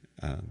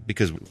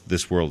because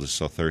this world is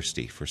so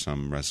thirsty for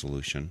some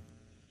resolution.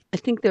 I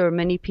think there are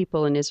many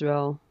people in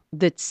Israel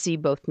that see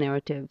both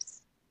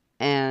narratives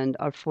and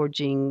are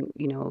forging,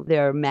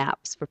 their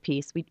maps for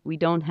peace. We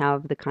don't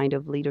have the kind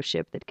of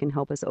leadership that can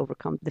help us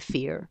overcome the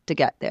fear to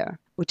get there,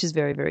 which is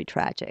very, very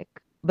tragic.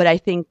 But I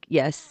think,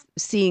 yes,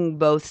 seeing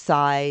both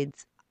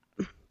sides,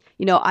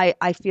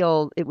 I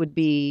feel it would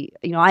be,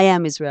 I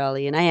am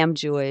Israeli and I am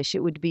Jewish.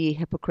 It would be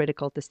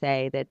hypocritical to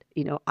say that,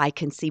 I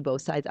can see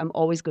both sides. I'm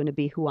always going to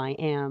be who I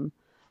am.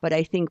 But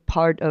I think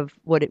part of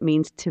what it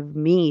means to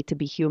me to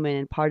be human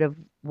and part of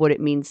what it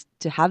means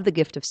to have the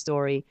gift of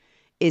story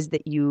is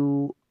that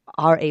you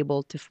are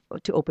able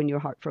to open your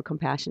heart for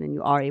compassion, and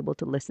you are able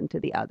to listen to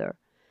the other.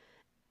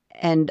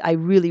 And I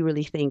really,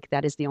 really think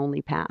that is the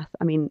only path.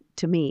 I mean,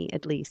 to me,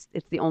 at least,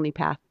 it's the only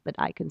path that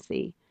I can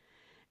see.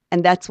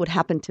 And that's what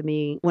happened to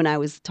me when I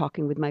was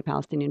talking with my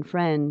Palestinian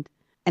friend.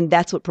 And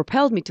that's what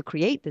propelled me to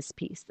create this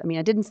piece. I mean,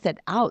 I didn't set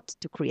out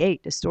to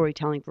create a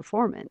storytelling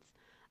performance.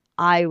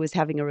 I was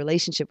having a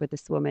relationship with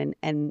this woman,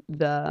 and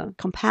the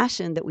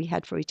compassion that we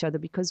had for each other,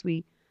 because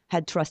we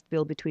had trust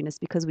built between us,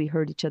 because we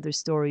heard each other's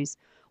stories,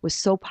 was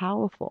so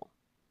powerful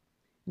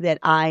that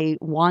I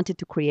wanted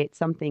to create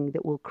something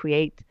that will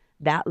create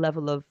that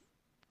level of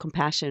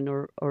compassion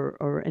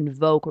or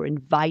invoke or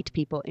invite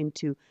people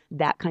into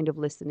that kind of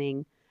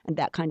listening and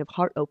that kind of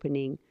heart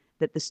opening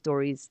that the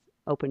stories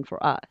open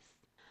for us.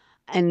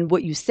 And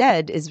what you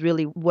said is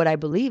really what I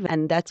believe.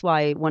 And that's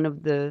why one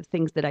of the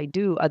things that I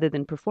do other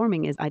than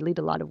performing is I lead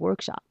a lot of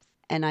workshops.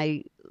 And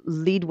I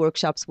lead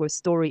workshops where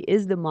story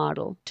is the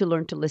model to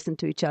learn to listen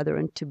to each other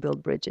and to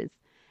build bridges.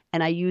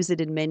 And I use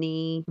it in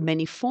many,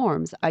 many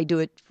forms. I do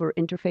it for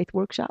interfaith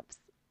workshops.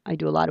 I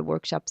do a lot of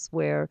workshops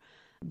where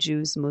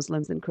Jews,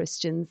 Muslims, and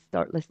Christians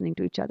start listening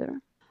to each other.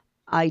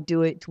 I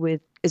do it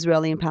with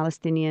Israeli and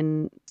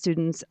Palestinian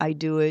students. I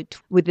do it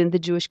within the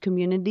Jewish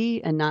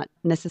community and not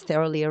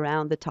necessarily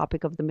around the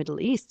topic of the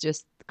Middle East,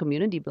 just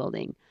community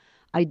building.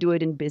 I do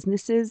it in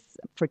businesses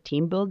for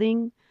team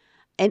building.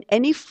 And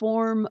any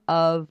form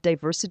of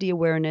diversity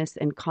awareness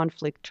and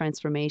conflict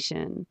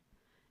transformation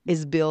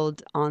is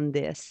built on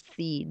this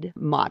seed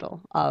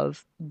model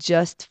of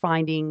just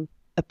finding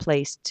a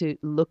place to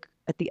look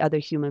at the other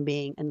human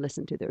being and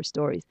listen to their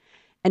stories.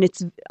 And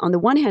it's, on the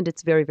one hand,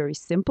 it's very, very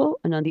simple.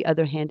 And on the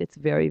other hand, it's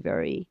very,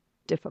 very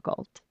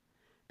difficult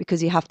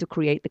because you have to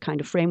create the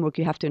kind of framework.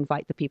 You have to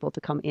invite the people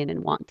to come in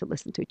and want to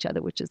listen to each other,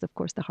 which is, of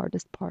course, the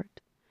hardest part.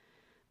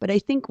 But I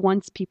think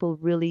once people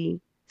really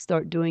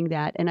start doing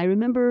that, and I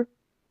remember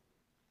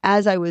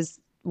as I was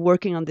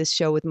working on this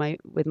show with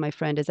my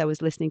friend, as I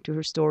was listening to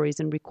her stories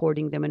and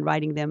recording them and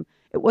writing them,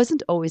 it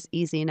wasn't always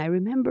easy. And I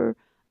remember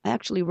I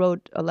actually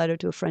wrote a letter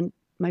to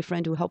my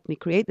friend who helped me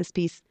create this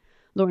piece,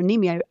 Lauren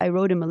Nimi. I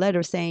wrote him a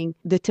letter saying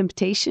the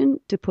temptation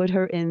to put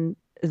her in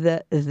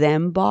the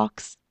them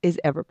box is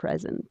ever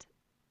present.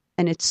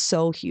 And it's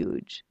so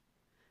huge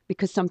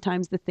because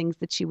sometimes the things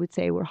that she would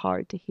say were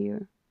hard to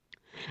hear.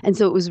 And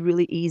so it was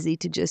really easy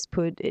to just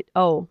put it,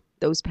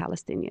 those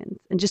Palestinians,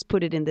 and just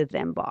put it in the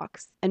them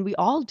box. And we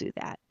all do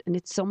that. And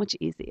it's so much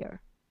easier.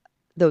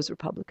 Those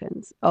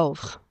Republicans,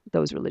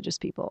 those religious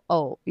people,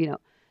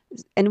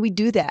 and we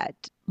do that.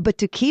 But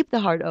to keep the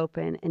heart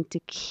open and to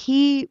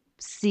keep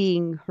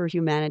seeing her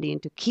humanity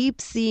and to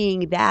keep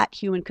seeing that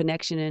human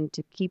connection and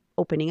to keep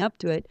opening up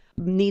to it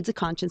needs a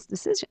conscious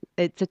decision.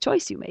 It's a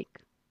choice you make.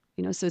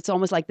 So it's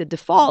almost like the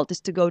default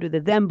is to go to the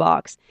them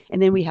box, and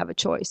then we have a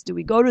choice. Do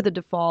we go to the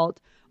default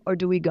or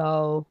do we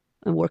go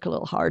and work a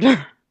little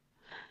harder?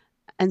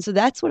 And so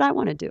that's what I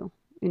want to do.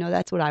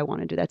 That's what I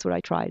want to do. That's what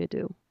I try to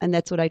do. And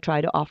that's what I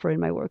try to offer in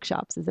my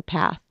workshops as a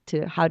path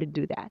to how to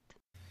do that.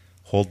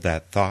 Hold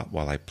that thought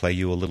while I play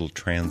you a little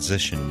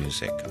transition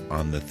music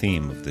on the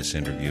theme of this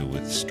interview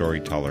with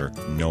storyteller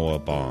Noah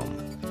Baum.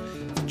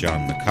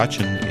 John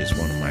McCutcheon is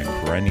one of my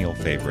perennial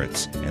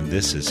favorites, and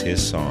this is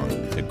his song,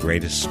 The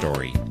Greatest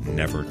Story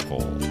Never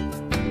Told.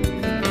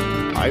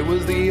 I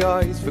was the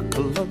eyes for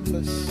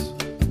Columbus.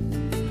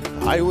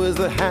 I was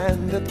the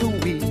hand at the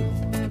wheel.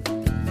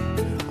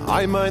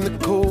 I mined the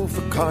coal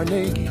for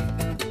Carnegie.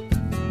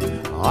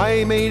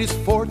 I made his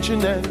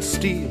fortune and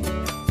steel.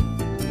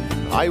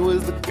 I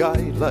was the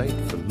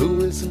guidelight for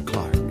Lewis and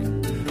Clark.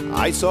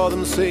 I saw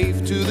them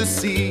safe to the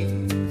sea.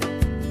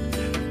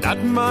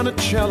 At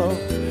Monticello,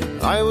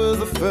 I was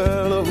the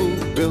fellow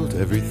who built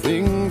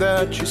everything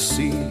that you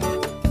see.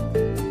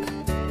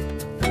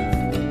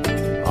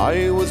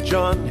 I was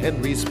John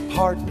Henry's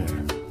partner.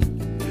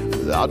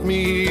 Without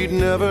me, he'd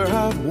never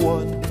have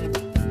won.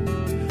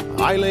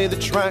 I laid the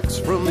tracks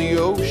from the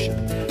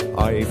ocean.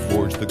 I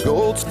forged the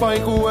gold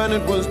spike when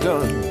it was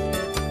done.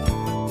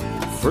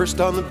 First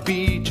on the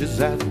beaches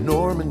at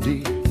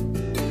Normandy,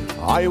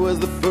 I was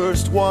the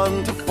first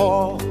one to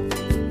fall.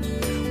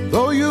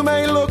 Though you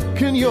may look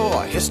in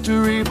your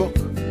history book,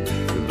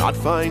 you'll not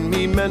find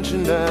me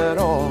mentioned at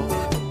all.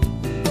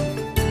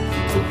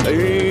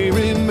 They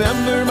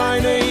remember my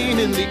name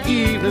in the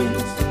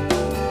evenings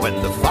when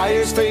the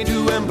fires fade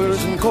to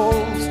embers and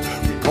coals.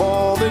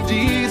 Recall the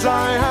deeds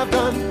I have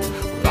done.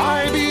 Will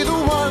I be the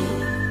one,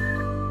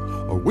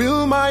 or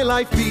will my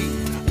life be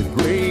the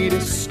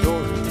greatest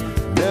story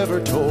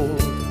never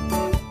told?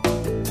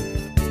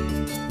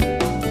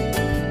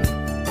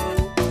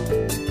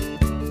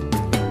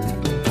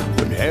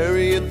 When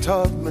Harriet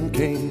Tubman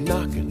came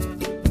knocking,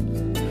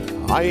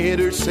 I hid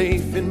her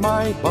safe in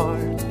my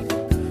barn.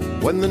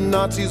 When the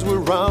Nazis were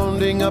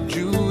rounding up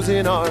Jews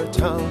in our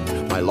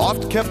town, my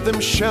loft kept them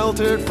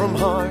sheltered from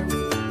harm.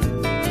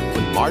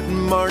 When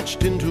Martin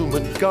marched into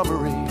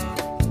Montgomery,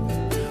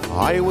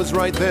 I was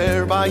right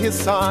there by his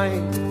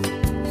side.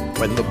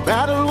 When the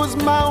battle was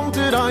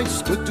mounted, I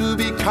stood to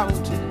be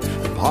counted,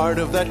 part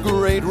of that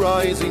great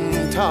rising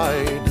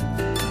tide.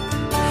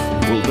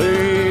 Will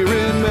they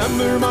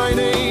remember my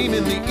name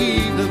in the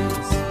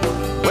evenings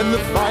when the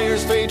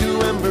fires fade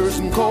to embers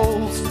and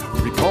coals?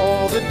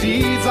 Recall the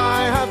deeds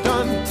I have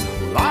done.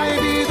 Will I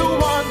be the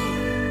one?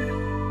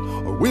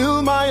 Or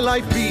will my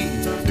life be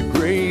the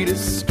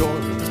greatest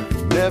story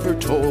never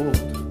told?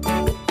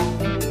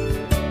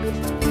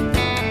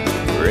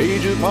 For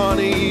age upon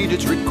age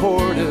it's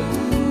recorded.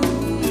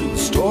 The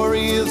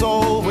story is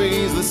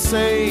always the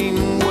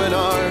same when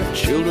our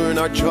children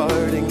are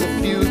charting the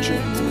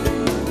future.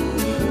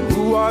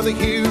 Who are the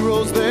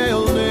heroes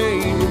they'll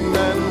name?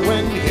 And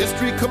when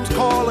history comes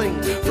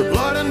calling for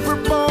blood and for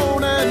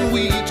bone, and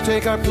we each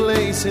take our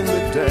place in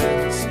the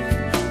dance,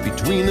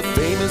 between the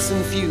famous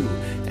and few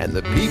and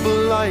the people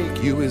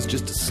like you is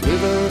just a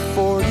sliver of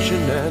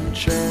fortune and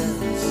chance.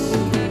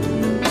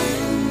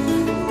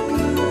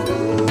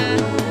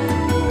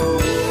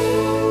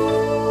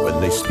 When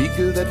they speak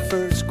of that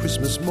first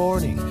Christmas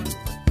morning,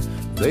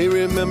 they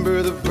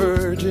remember the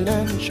Virgin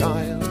and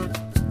Child,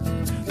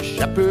 the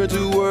shepherds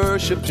who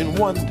worshipped in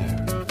wonder,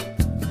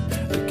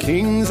 the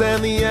kings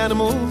and the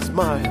animals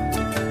mild.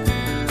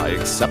 I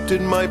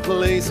accepted my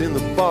place in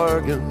the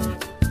bargain,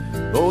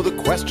 though the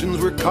questions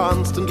were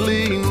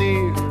constantly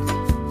near.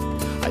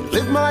 I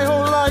lived my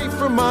whole life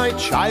for my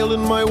child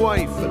and my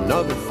wife,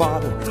 another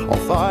father, all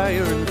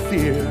fire and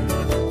fear.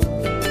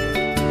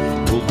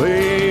 Will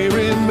they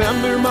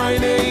remember my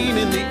name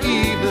in the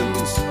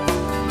evenings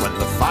when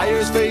the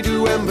fires fade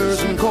to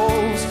embers and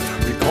coals?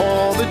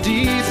 Recall the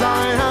deeds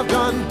I have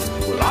done.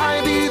 Will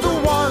I be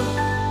the one?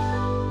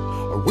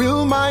 Or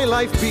will my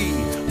life be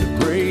the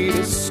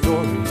greatest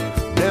story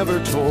never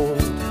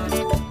told?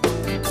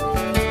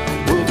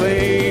 Will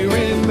they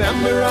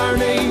remember our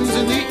names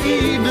in the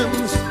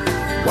evenings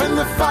when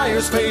the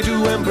fires fade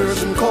to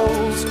embers and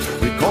coals?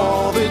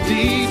 Recall the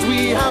deeds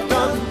we have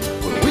done.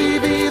 Will we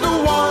be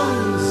the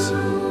ones?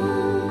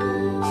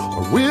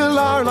 Or will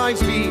our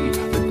lives be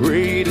the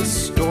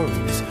greatest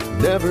stories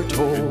never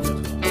told?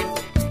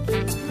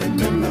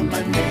 Remember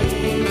my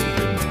name.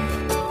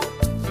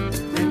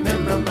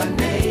 Remember my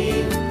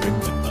name.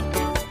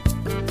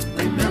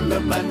 Remember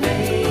my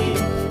name.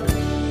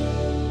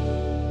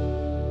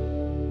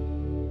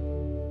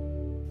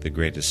 The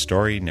Greatest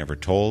Story Never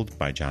Told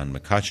by John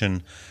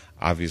McCutcheon,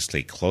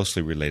 obviously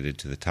closely related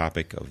to the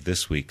topic of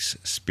this week's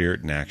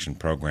Spirit in Action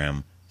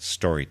program,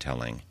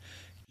 storytelling.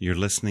 You're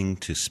listening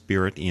to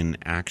Spirit in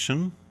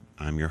Action.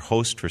 I'm your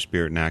host for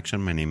Spirit in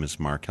Action. My name is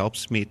Mark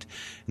Helpsmeet,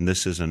 and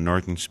this is a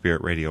Northern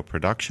Spirit Radio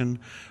production.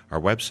 Our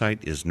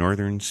website is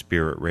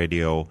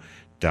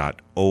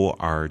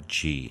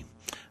northernspiritradio.org.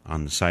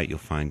 On the site, you'll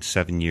find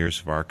 7 years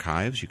of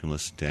archives. You can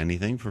listen to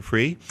anything for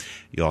free.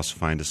 You'll also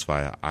find us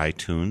via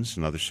iTunes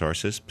and other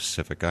sources.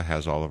 Pacifica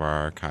has all of our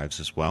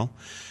archives as well.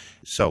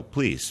 So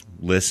please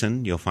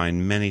listen. You'll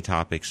find many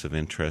topics of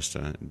interest,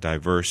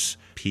 diverse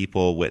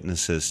people,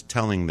 witnesses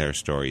telling their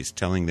stories,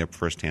 telling their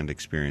firsthand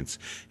experience.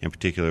 In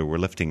particular, we're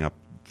lifting up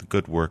the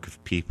good work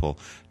of people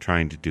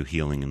trying to do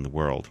healing in the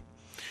world.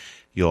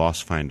 You'll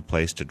also find a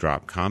place to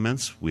drop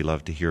comments. We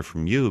love to hear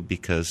from you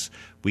because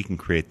we can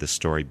create the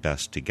story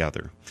best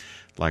together.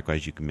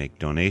 Likewise, you can make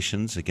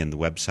donations. Again, the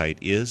website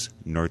is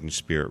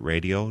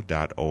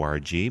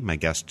northernspiritradio.org. My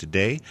guest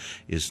today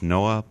is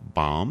Noah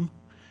Baum,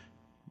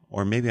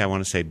 or maybe I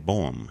want to say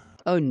Bohm.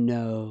 Oh,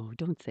 no,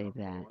 don't say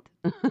that.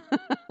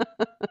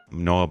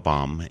 Noah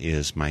Baum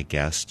is my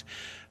guest.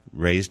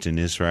 Raised in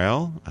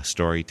Israel, a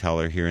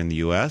storyteller here in the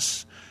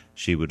U.S.,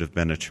 she would have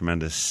been a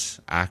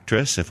tremendous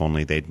actress if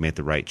only they'd made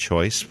the right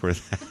choice for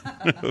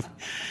that.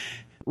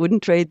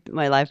 Wouldn't trade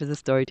my life as a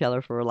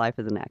storyteller for a life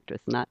as an actress.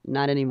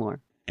 Not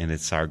anymore. And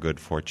it's our good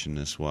fortune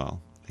as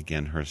well.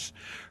 Again, her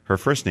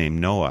first name,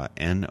 Noah,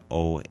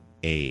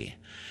 N-O-A.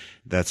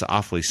 That's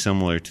awfully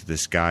similar to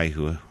this guy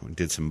who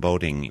did some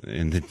boating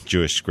in the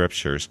Jewish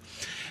scriptures.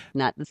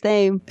 Not the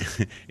same.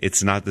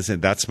 It's not the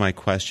same. That's my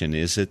question.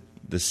 Is it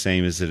the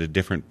same? Is it a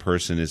different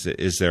person?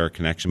 Is there a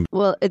connection?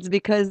 Well, it's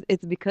because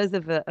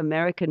of an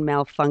American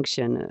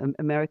malfunction,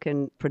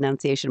 American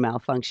pronunciation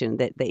malfunction,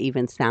 that they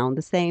even sound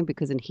the same,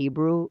 because in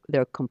Hebrew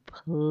they're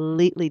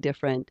completely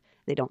different.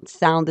 They don't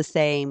sound the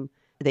same.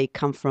 They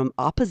come from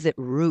opposite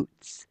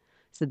roots.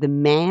 So the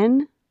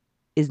man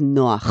is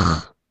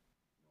Noach.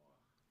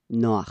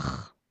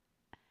 Noach.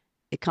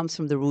 It comes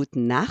from the root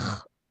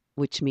nach,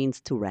 which means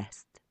to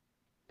rest.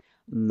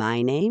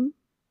 My name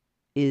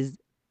is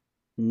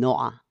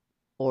Noah,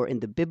 or in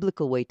the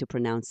biblical way to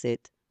pronounce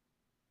it,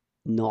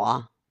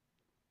 Noah.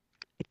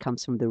 It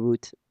comes from the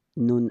root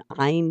nun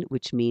ein,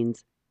 which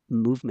means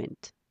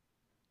movement.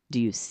 Do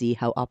you see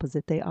how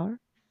opposite they are?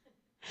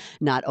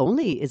 Not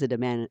only is it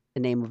a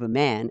name of a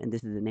man, and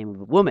this is the name of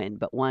a woman,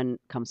 but one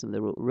comes from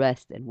the root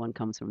rest and one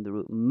comes from the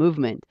root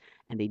movement,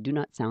 and they do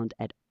not sound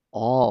at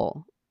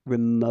all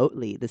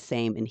remotely the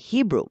same in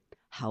Hebrew.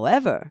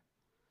 However,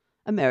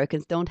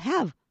 Americans don't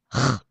have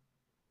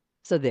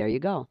so there you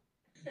go.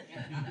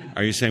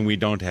 Are you saying we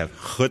don't have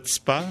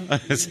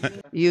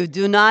chutzpah? You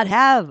do not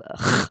have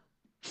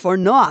for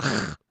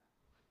Noach.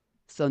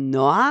 So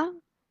Noah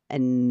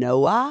and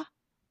Noah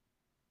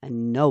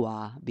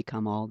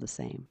become all the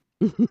same.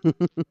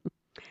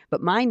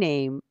 But my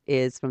name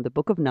is from the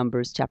book of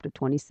Numbers, chapter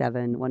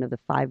 27, one of the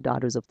 5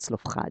 daughters of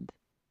Tzlofchad.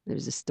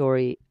 There's a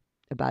story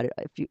about it.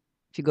 If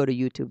you go to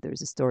YouTube,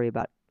 there's a story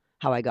about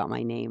how I got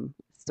my name,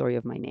 story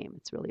of my name.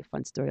 It's really a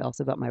fun story,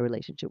 also about my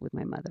relationship with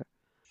my mother.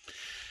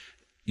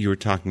 You were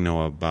talking,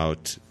 Noah,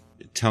 about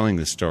telling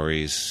the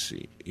stories,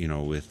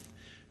 with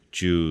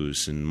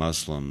Jews and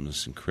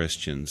Muslims and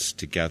Christians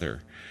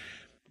together.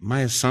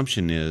 My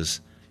assumption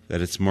is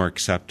that it's more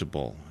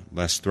acceptable,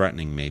 less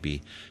threatening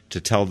maybe, to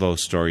tell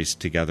those stories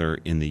together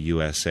in the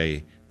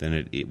USA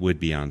than it would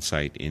be on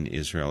site in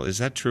Israel. Is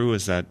that true?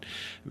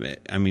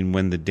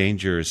 When the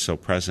danger is so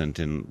present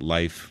and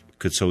life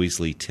could so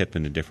easily tip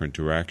in a different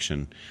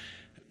direction,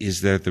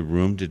 is there the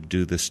room to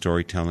do the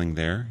storytelling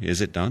there?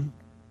 Is it done?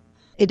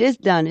 It is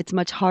done. It's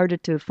much harder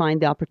to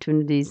find the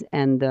opportunities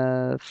and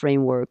the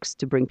frameworks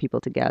to bring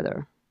people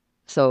together.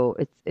 So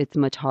it's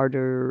much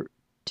harder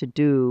to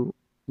do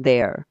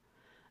there,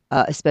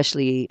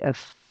 especially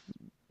if,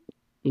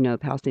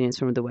 Palestinians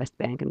from the West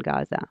Bank and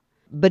Gaza.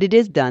 But it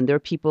is done. There are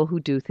people who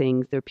do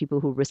things. There are people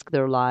who risk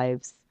their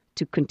lives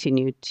to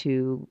continue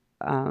to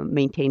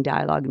maintain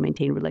dialogue and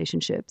maintain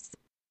relationships.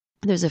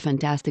 There's a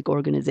fantastic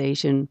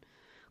organization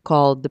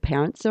called the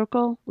Parent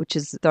Circle, which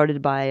is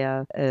started by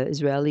an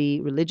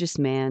Israeli religious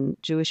man,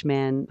 Jewish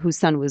man, whose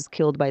son was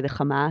killed by the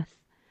Hamas.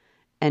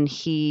 And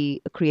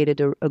he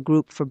created a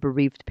group for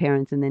bereaved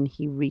parents, and then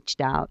he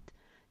reached out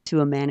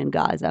to a man in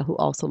Gaza who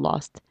also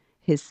lost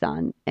his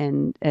son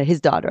and his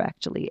daughter,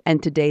 actually.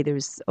 And today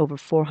there's over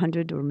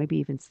 400 or maybe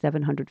even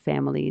 700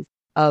 families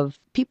of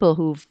people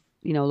who've,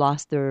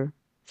 lost their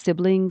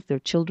siblings, their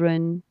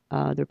children,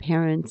 their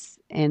parents,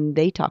 and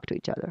they talk to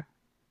each other.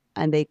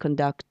 And they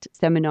conduct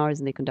seminars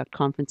and they conduct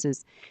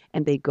conferences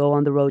and they go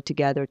on the road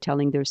together,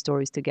 telling their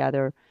stories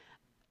together.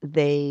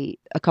 They,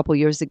 a couple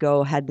years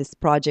ago, had this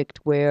project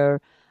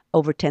where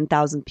over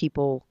 10,000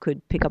 people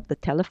could pick up the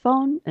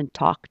telephone and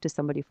talk to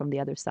somebody from the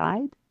other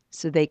side.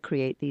 So they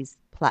create these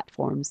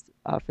platforms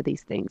for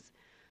these things.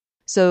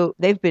 So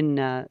they've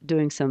been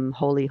doing some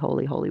holy,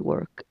 holy, holy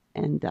work,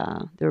 and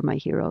they're my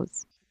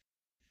heroes.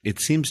 It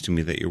seems to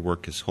me that your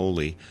work is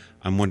holy.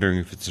 I'm wondering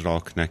if it's at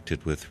all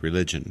connected with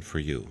religion for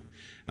you.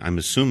 I'm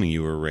assuming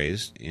you were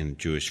raised in a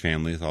Jewish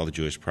family with all the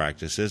Jewish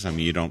practices.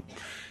 You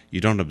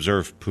don't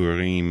observe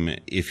Purim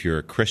if you're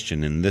a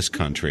Christian in this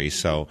country.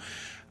 So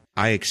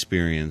I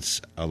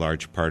experience a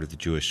large part of the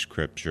Jewish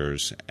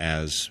scriptures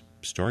as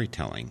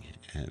storytelling,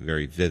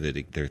 very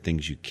vivid. There are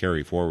things you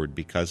carry forward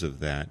because of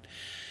that.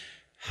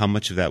 How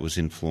much of that was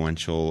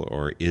influential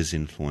or is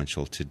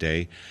influential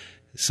today?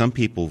 Some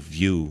people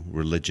view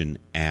religion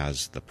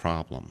as the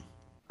problem.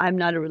 I'm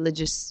not a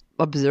religious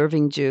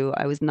observing Jew.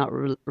 I was not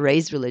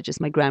raised religious.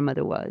 My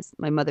grandmother was.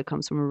 My mother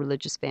comes from a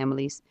religious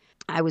family.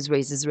 I was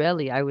raised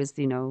Israeli. I was,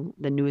 the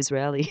new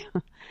Israeli.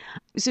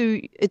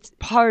 So it's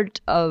part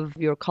of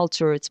your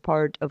culture. It's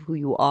part of who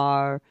you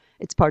are.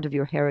 It's part of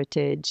your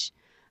heritage.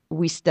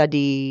 We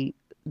study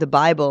the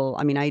Bible.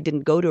 I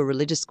didn't go to a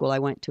religious school. I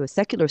went to a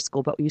secular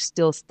school, but you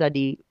still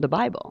study the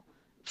Bible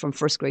from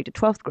 1st grade to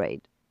 12th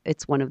grade.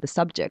 It's one of the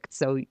subjects,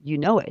 so you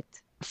know it.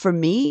 For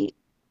me,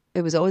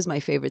 it was always my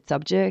favorite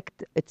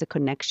subject. It's a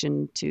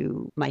connection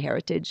to my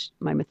heritage,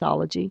 my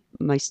mythology,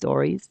 my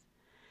stories.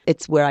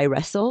 It's where I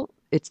wrestle.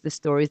 It's the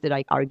stories that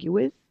I argue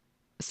with.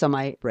 Some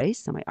I embrace,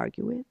 some I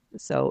argue with.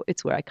 So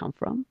it's where I come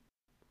from.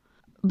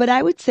 But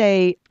I would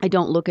say I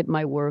don't look at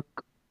my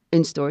work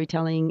in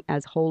storytelling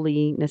as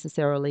holy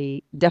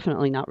necessarily,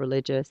 definitely not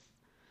religious.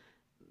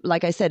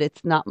 Like I said,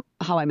 it's not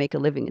how I make a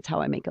living, it's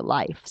how I make a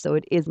life. So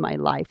it is my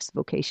life's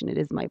vocation. It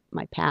is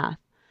my path.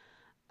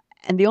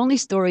 And the only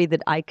story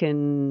that I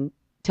can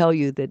tell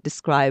you that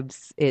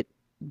describes it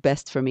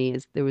best for me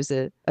is there was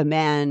a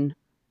man,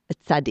 a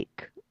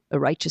tzaddik, a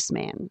righteous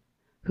man,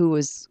 who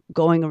was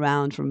going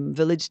around from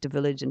village to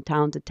village and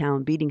town to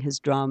town, beating his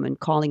drum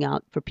and calling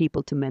out for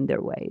people to mend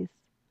their ways.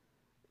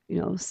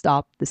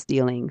 Stop the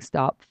stealing,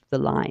 stop the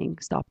lying,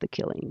 stop the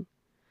killing.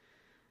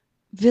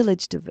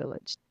 Village to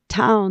village,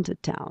 town to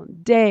town,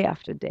 day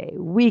after day,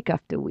 week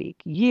after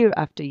week, year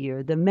after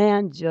year, the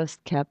man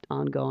just kept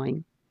on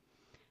going.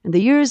 And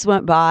the years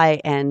went by,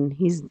 and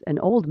he's an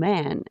old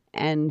man,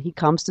 and he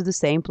comes to the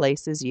same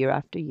places year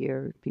after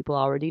year. People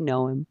already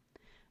know him.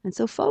 And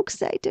so folks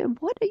say to him,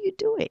 what are you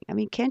doing?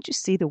 Can't you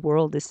see the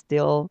world is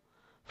still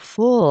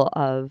full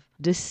of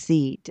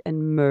deceit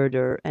and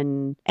murder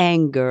and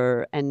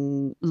anger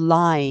and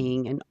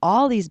lying and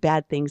all these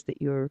bad things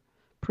that you're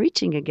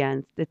preaching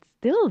against? It's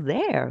still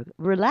there.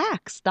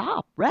 Relax,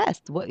 stop,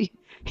 rest.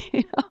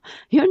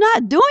 You're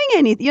not doing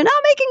anything. You're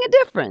not making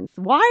a difference.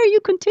 Why are you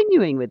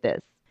continuing with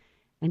this?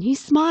 And he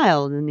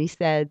smiled and he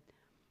said,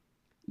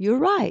 you're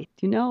right.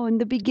 In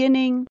the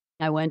beginning,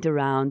 I went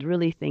around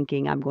really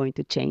thinking I'm going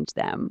to change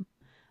them.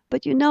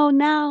 But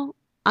now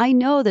I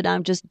know that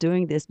I'm just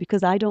doing this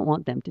because I don't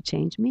want them to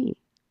change me.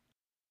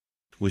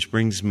 Which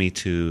brings me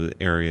to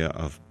the area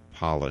of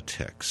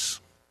politics.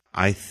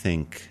 I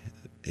think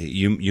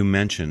you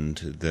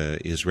mentioned the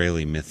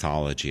Israeli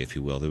mythology, if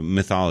you will, the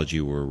mythology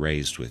you were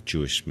raised with,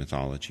 Jewish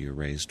mythology you were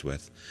raised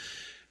with.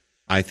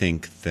 I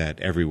think that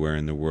everywhere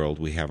in the world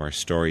we have our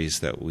stories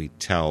that we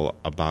tell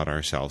about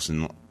ourselves,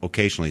 and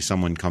occasionally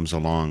someone comes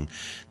along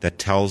that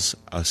tells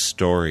a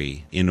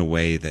story in a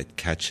way that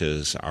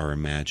catches our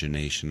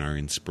imagination, our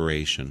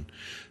inspiration.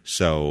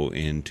 So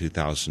in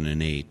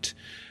 2008,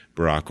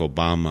 Barack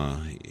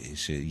Obama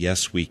said,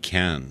 "Yes, we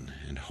can,"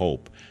 and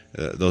hope.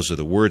 Those are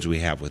the words we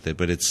have with it,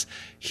 but it's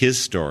his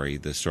story,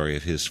 the story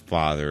of his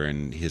father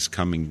and his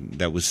coming,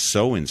 that was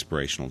so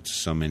inspirational to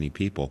so many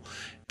people,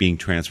 being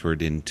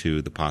transferred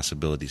into the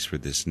possibilities for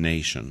this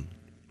nation.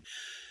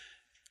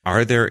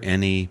 Are there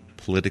any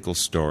political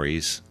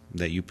stories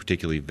that you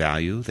particularly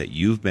value, that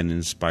you've been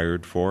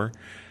inspired for,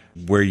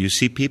 where you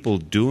see people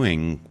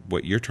doing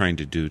what you're trying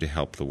to do to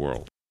help the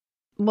world?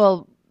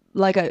 Well,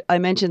 like I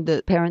mentioned,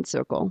 the Parent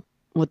Circle,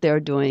 what they're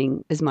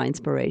doing is my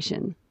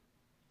inspiration.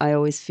 I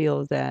always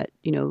feel that,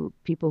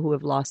 people who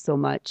have lost so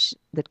much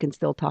that can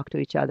still talk to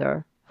each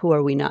other, who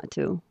are we not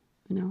to,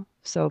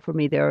 So for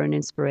me, they're an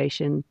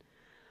inspiration.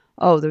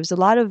 Oh, there's a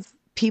lot of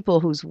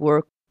people whose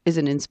work is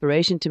an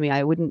inspiration to me.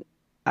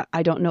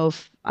 I don't know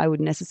if I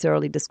would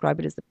necessarily describe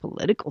it as a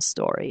political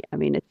story. I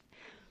mean,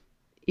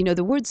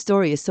 the word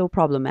story is so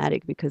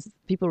problematic because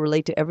people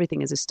relate to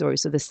everything as a story.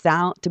 So the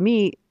sound, to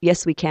me,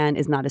 Yes We Can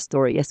is not a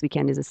story. Yes We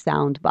Can is a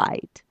sound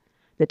bite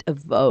that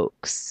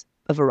evokes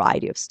a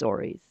variety of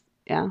stories.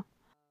 Yeah.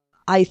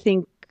 I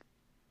think,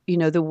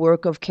 the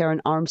work of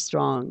Karen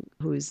Armstrong,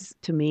 who's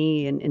to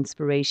me an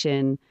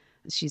inspiration.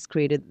 She's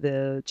created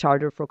the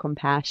Charter for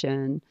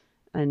Compassion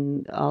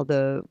and all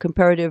the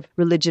comparative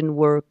religion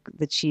work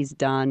that she's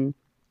done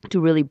to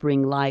really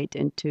bring light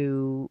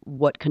into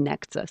what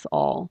connects us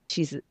all.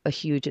 She's a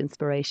huge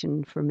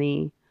inspiration for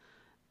me.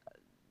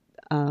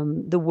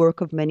 The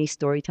work of many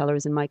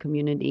storytellers in my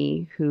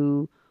community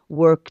who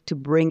work to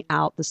bring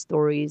out the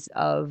stories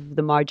of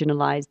the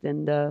marginalized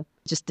and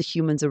just the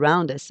humans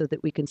around us so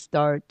that we can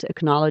start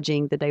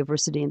acknowledging the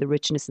diversity and the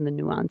richness and the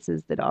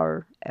nuances that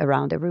are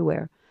around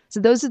everywhere. So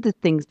those are the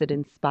things that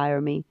inspire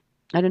me.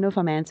 I don't know if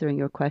I'm answering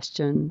your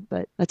question,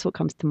 but that's what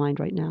comes to mind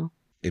right now.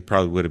 It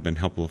probably would have been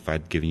helpful if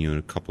I'd given you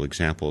a couple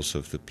examples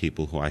of the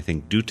people who I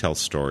think do tell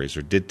stories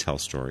or did tell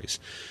stories.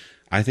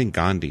 I think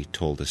Gandhi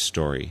told a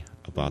story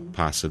about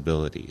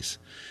possibilities.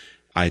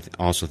 I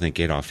also think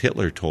Adolf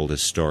Hitler told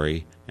his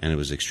story, and it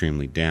was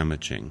extremely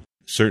damaging.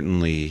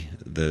 Certainly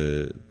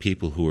the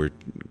people who were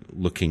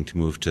looking to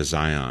move to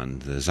Zion,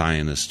 the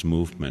Zionist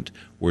movement,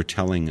 were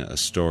telling a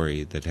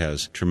story that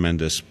has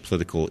tremendous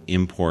political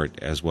import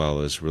as well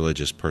as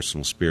religious,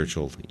 personal,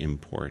 spiritual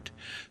import.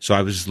 So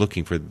I was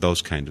looking for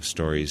those kind of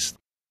stories.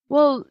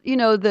 Well,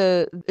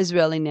 the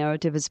Israeli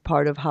narrative is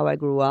part of how I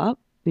grew up.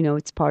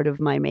 It's part of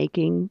my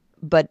making.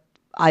 But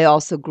I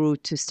also grew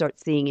to start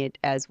seeing it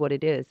as what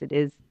it is. It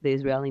is the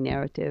Israeli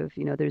narrative.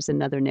 There's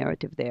another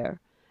narrative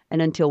there.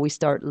 And until we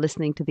start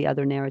listening to the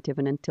other narrative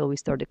and until we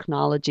start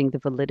acknowledging the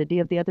validity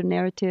of the other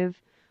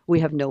narrative, we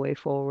have no way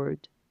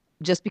forward.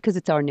 Just because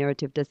it's our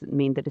narrative doesn't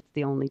mean that it's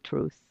the only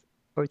truth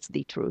or it's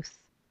the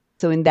truth.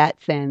 So in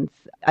that sense,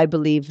 I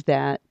believe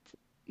that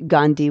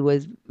Gandhi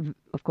was,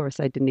 of course,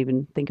 I didn't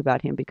even think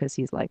about him because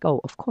he's like, oh,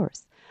 of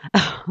course.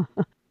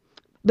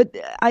 But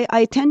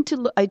I tend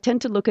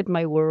to look at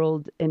my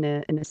world in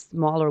a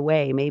smaller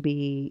way.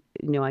 Maybe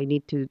I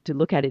need to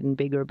look at it in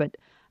bigger, but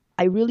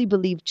I really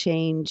believe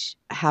change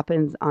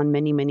happens on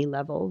many, many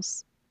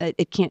levels.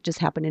 It can't just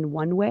happen in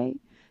one way.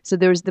 So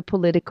there's the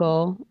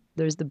political,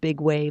 there's the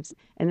big waves,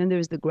 and then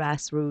there's the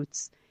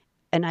grassroots.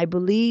 And I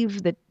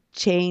believe that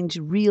change,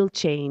 real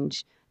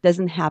change,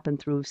 doesn't happen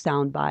through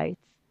sound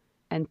bites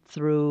and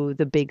through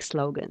the big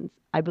slogans.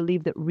 I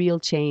believe that real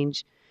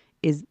change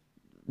is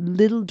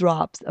little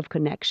drops of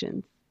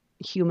connections,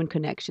 human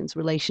connections,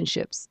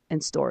 relationships,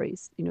 and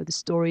stories. The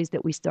stories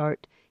that we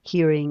start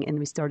hearing and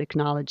we start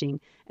acknowledging,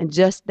 and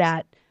just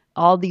that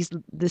all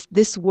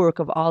this work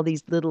of all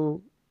these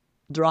little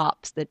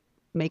drops that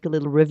make a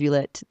little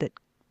rivulet that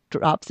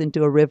drops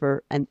into a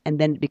river, and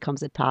then it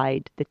becomes a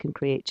tide that can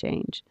create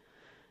change.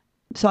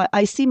 So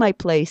I see my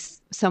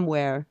place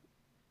somewhere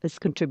as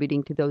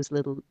contributing to those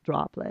little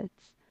droplets.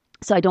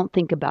 So I don't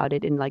think about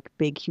it in like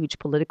big, huge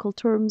political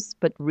terms,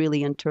 but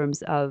really in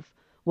terms of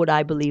what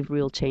I believe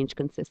real change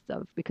consists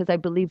of. Because I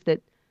believe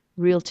that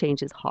real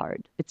change is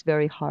hard. It's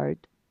very hard.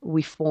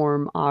 We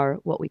form our,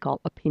 what we call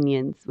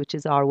opinions, which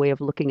is our way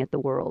of looking at the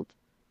world.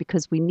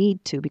 Because we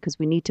need to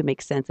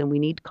make sense, and we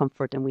need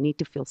comfort, and we need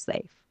to feel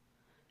safe.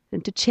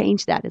 And to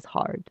change that is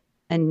hard.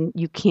 And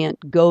you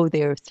can't go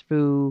there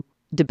through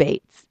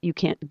debates. You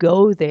can't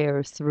go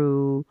there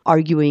through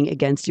arguing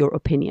against your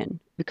opinion,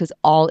 because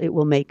all it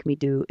will make me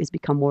do is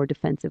become more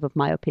defensive of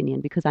my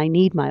opinion, because I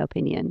need my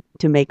opinion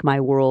to make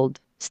my world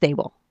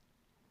stable.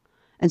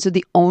 And so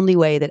the only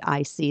way that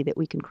I see that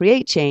we can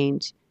create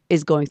change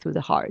is going through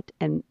the heart.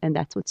 And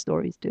that's what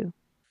stories do.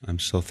 I'm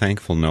so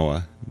thankful,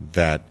 Noah,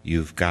 that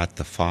you've got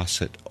the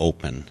faucet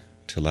open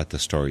to let the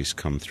stories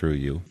come through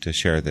you, to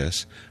share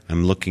this.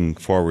 I'm looking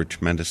forward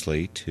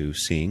tremendously to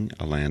seeing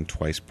A Land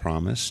Twice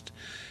Promised.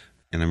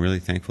 And I'm really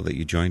thankful that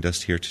you joined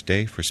us here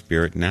today for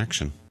Spirit in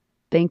Action.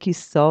 Thank you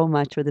so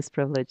much for this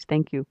privilege.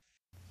 Thank you.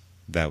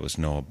 That was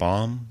Noah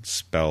Baum,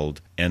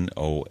 spelled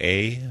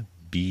Noabaum.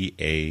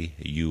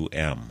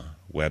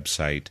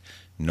 Website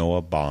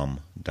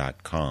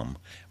noahbaum.com,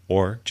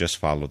 or just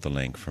follow the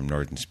link from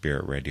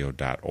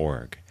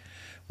northernspiritradio.org.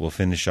 We'll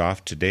finish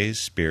off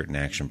today's Spirit in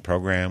Action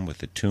program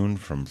with a tune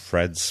from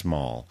Fred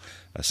Small,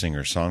 a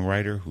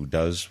singer-songwriter who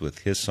does with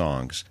his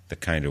songs the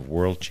kind of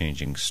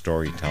world-changing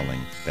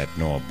storytelling that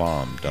Noah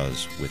Baum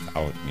does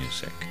without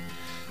music.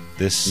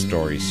 This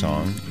story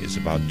song is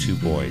about two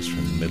boys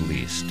from the Middle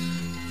East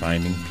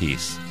finding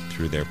peace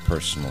through their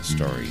personal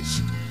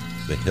stories.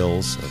 The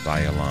Hills of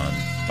Ayalon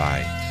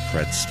by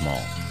Fred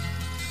Small.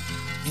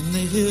 In the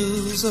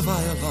hills of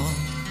Ayalon,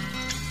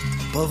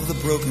 above the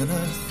broken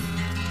earth,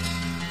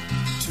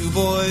 two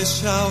boys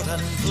shout and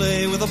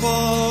play with a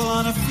ball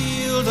on a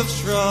field of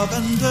shrub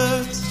and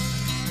dirt.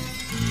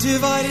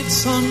 Divided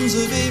sons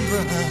of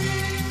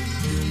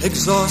Abraham,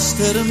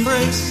 exhausted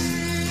embrace.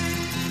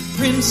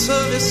 Prince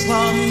of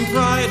Islam,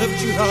 pride of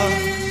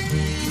Judah,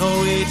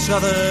 know each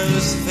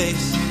other's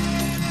face.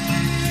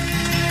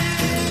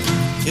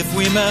 If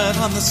we met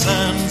on the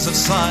sands of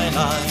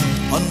Sinai,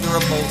 under a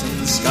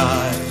molten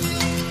sky,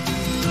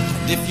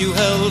 and if you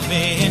held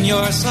me in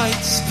your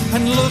sights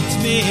and looked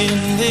me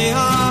in the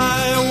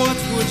eye, what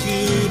would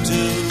you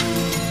do?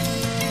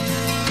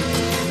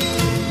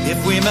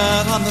 If we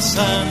met on the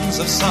sands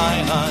of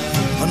Sinai,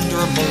 under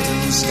a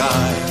molten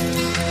sky,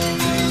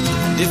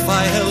 and if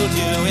I held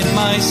you in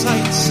my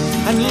sights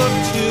and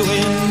looked you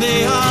in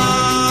the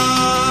eye,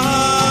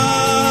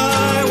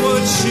 I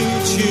would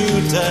shoot you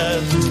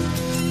dead.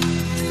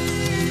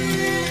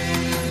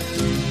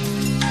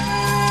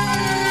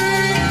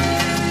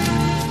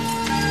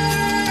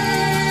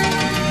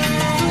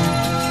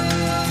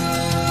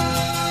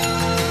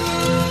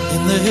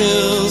 The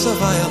hills of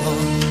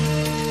Ayalon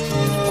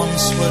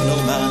once were no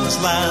man's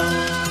land.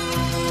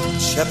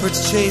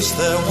 Shepherds chase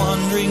their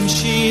wandering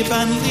sheep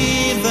and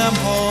lead them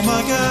home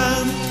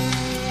again.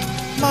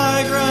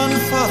 My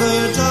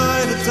grandfather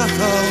died at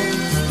Dachau,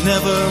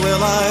 never will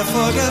I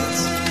forget.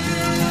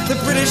 The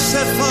British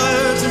set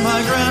fire to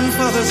my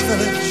grandfather's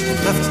village and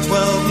left 12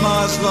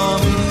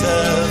 Muslim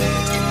dead.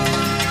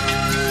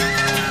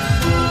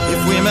 If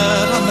we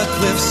met on the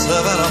cliffs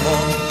of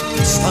Aramon,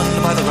 stunned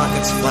by the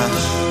rocket's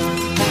flash,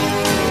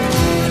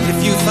 if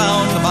you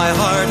found my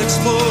heart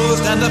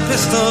exposed and a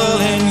pistol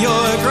in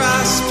your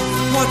grasp,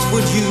 what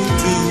would you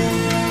do?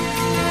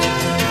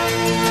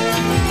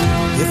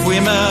 If we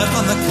met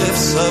on the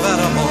cliffs of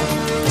Aramon,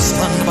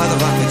 stunned by the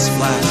rocket's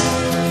flash,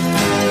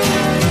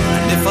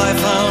 and if I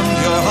found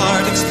your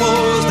heart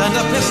exposed and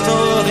a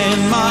pistol in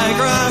my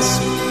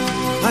grasp,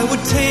 I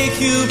would take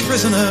you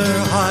prisoner,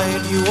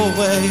 hide you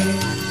away,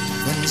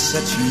 then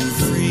set you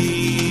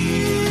free.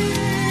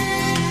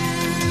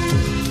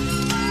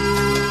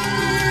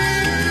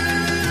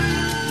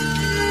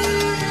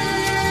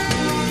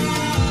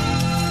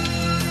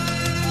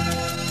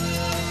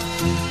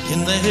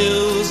 In the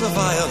hills of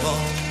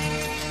Ayalon,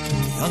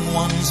 young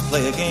ones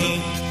play a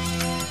game.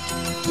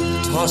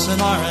 Toss an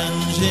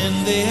orange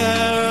in the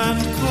air and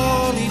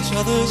call each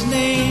other's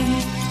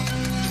name.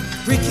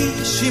 Ricky,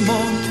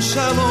 Shimon,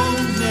 Shalom,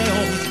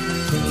 Naomi,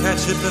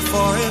 catch it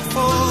before it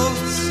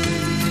falls.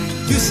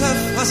 Yusuf,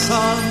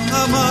 Hassan,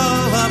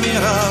 Amal,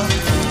 Amira,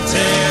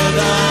 tear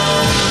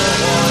down the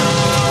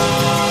wall.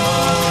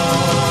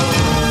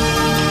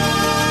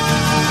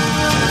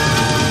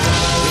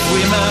 If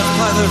we met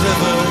by the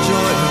river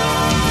Jordan,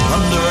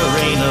 under a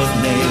rain of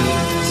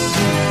nails,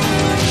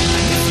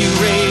 and if you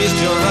raised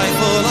your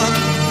rifle up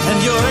and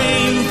your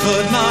aim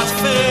could not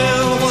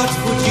fail, what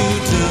would you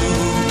do?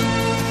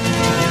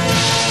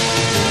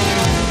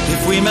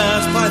 If we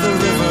met by the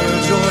river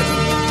Jordan,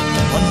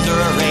 under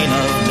a rain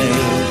of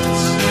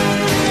nails,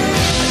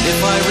 and if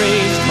I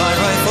raised my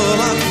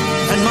rifle up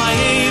and my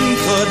aim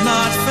could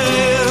not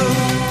fail,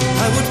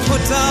 I would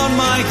put down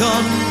my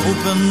gun,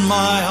 open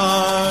my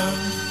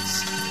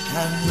arms,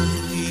 and leave.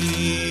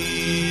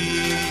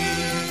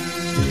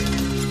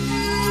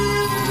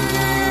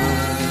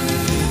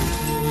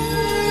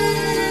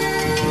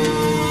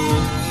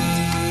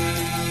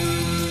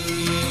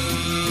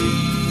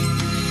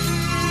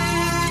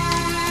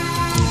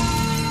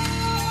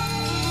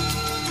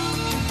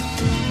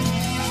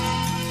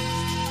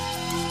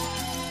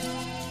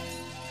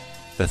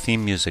 The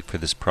theme music for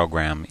this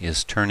program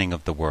is Turning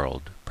of the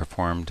World,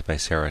 performed by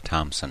Sarah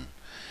Thompson.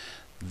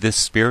 This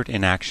Spirit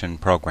in Action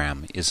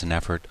program is an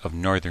effort of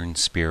Northern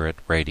Spirit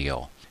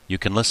Radio. You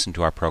can listen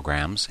to our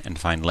programs and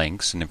find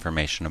links and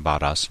information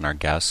about us and our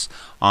guests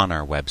on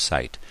our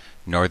website,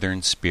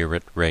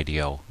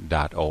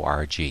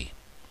 northernspiritradio.org.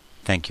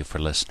 Thank you for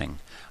listening.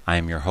 I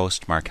am your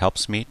host, Mark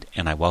Helpsmeet,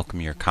 and I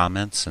welcome your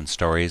comments and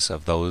stories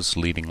of those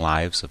leading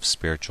lives of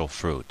spiritual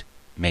fruit.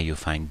 May you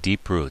find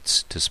deep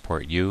roots to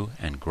support you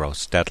and grow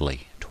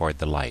steadily toward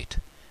the light.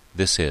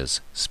 This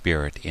is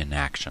Spirit in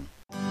Action.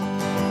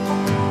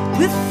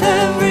 With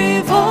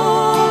every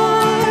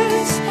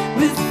voice,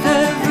 with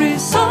every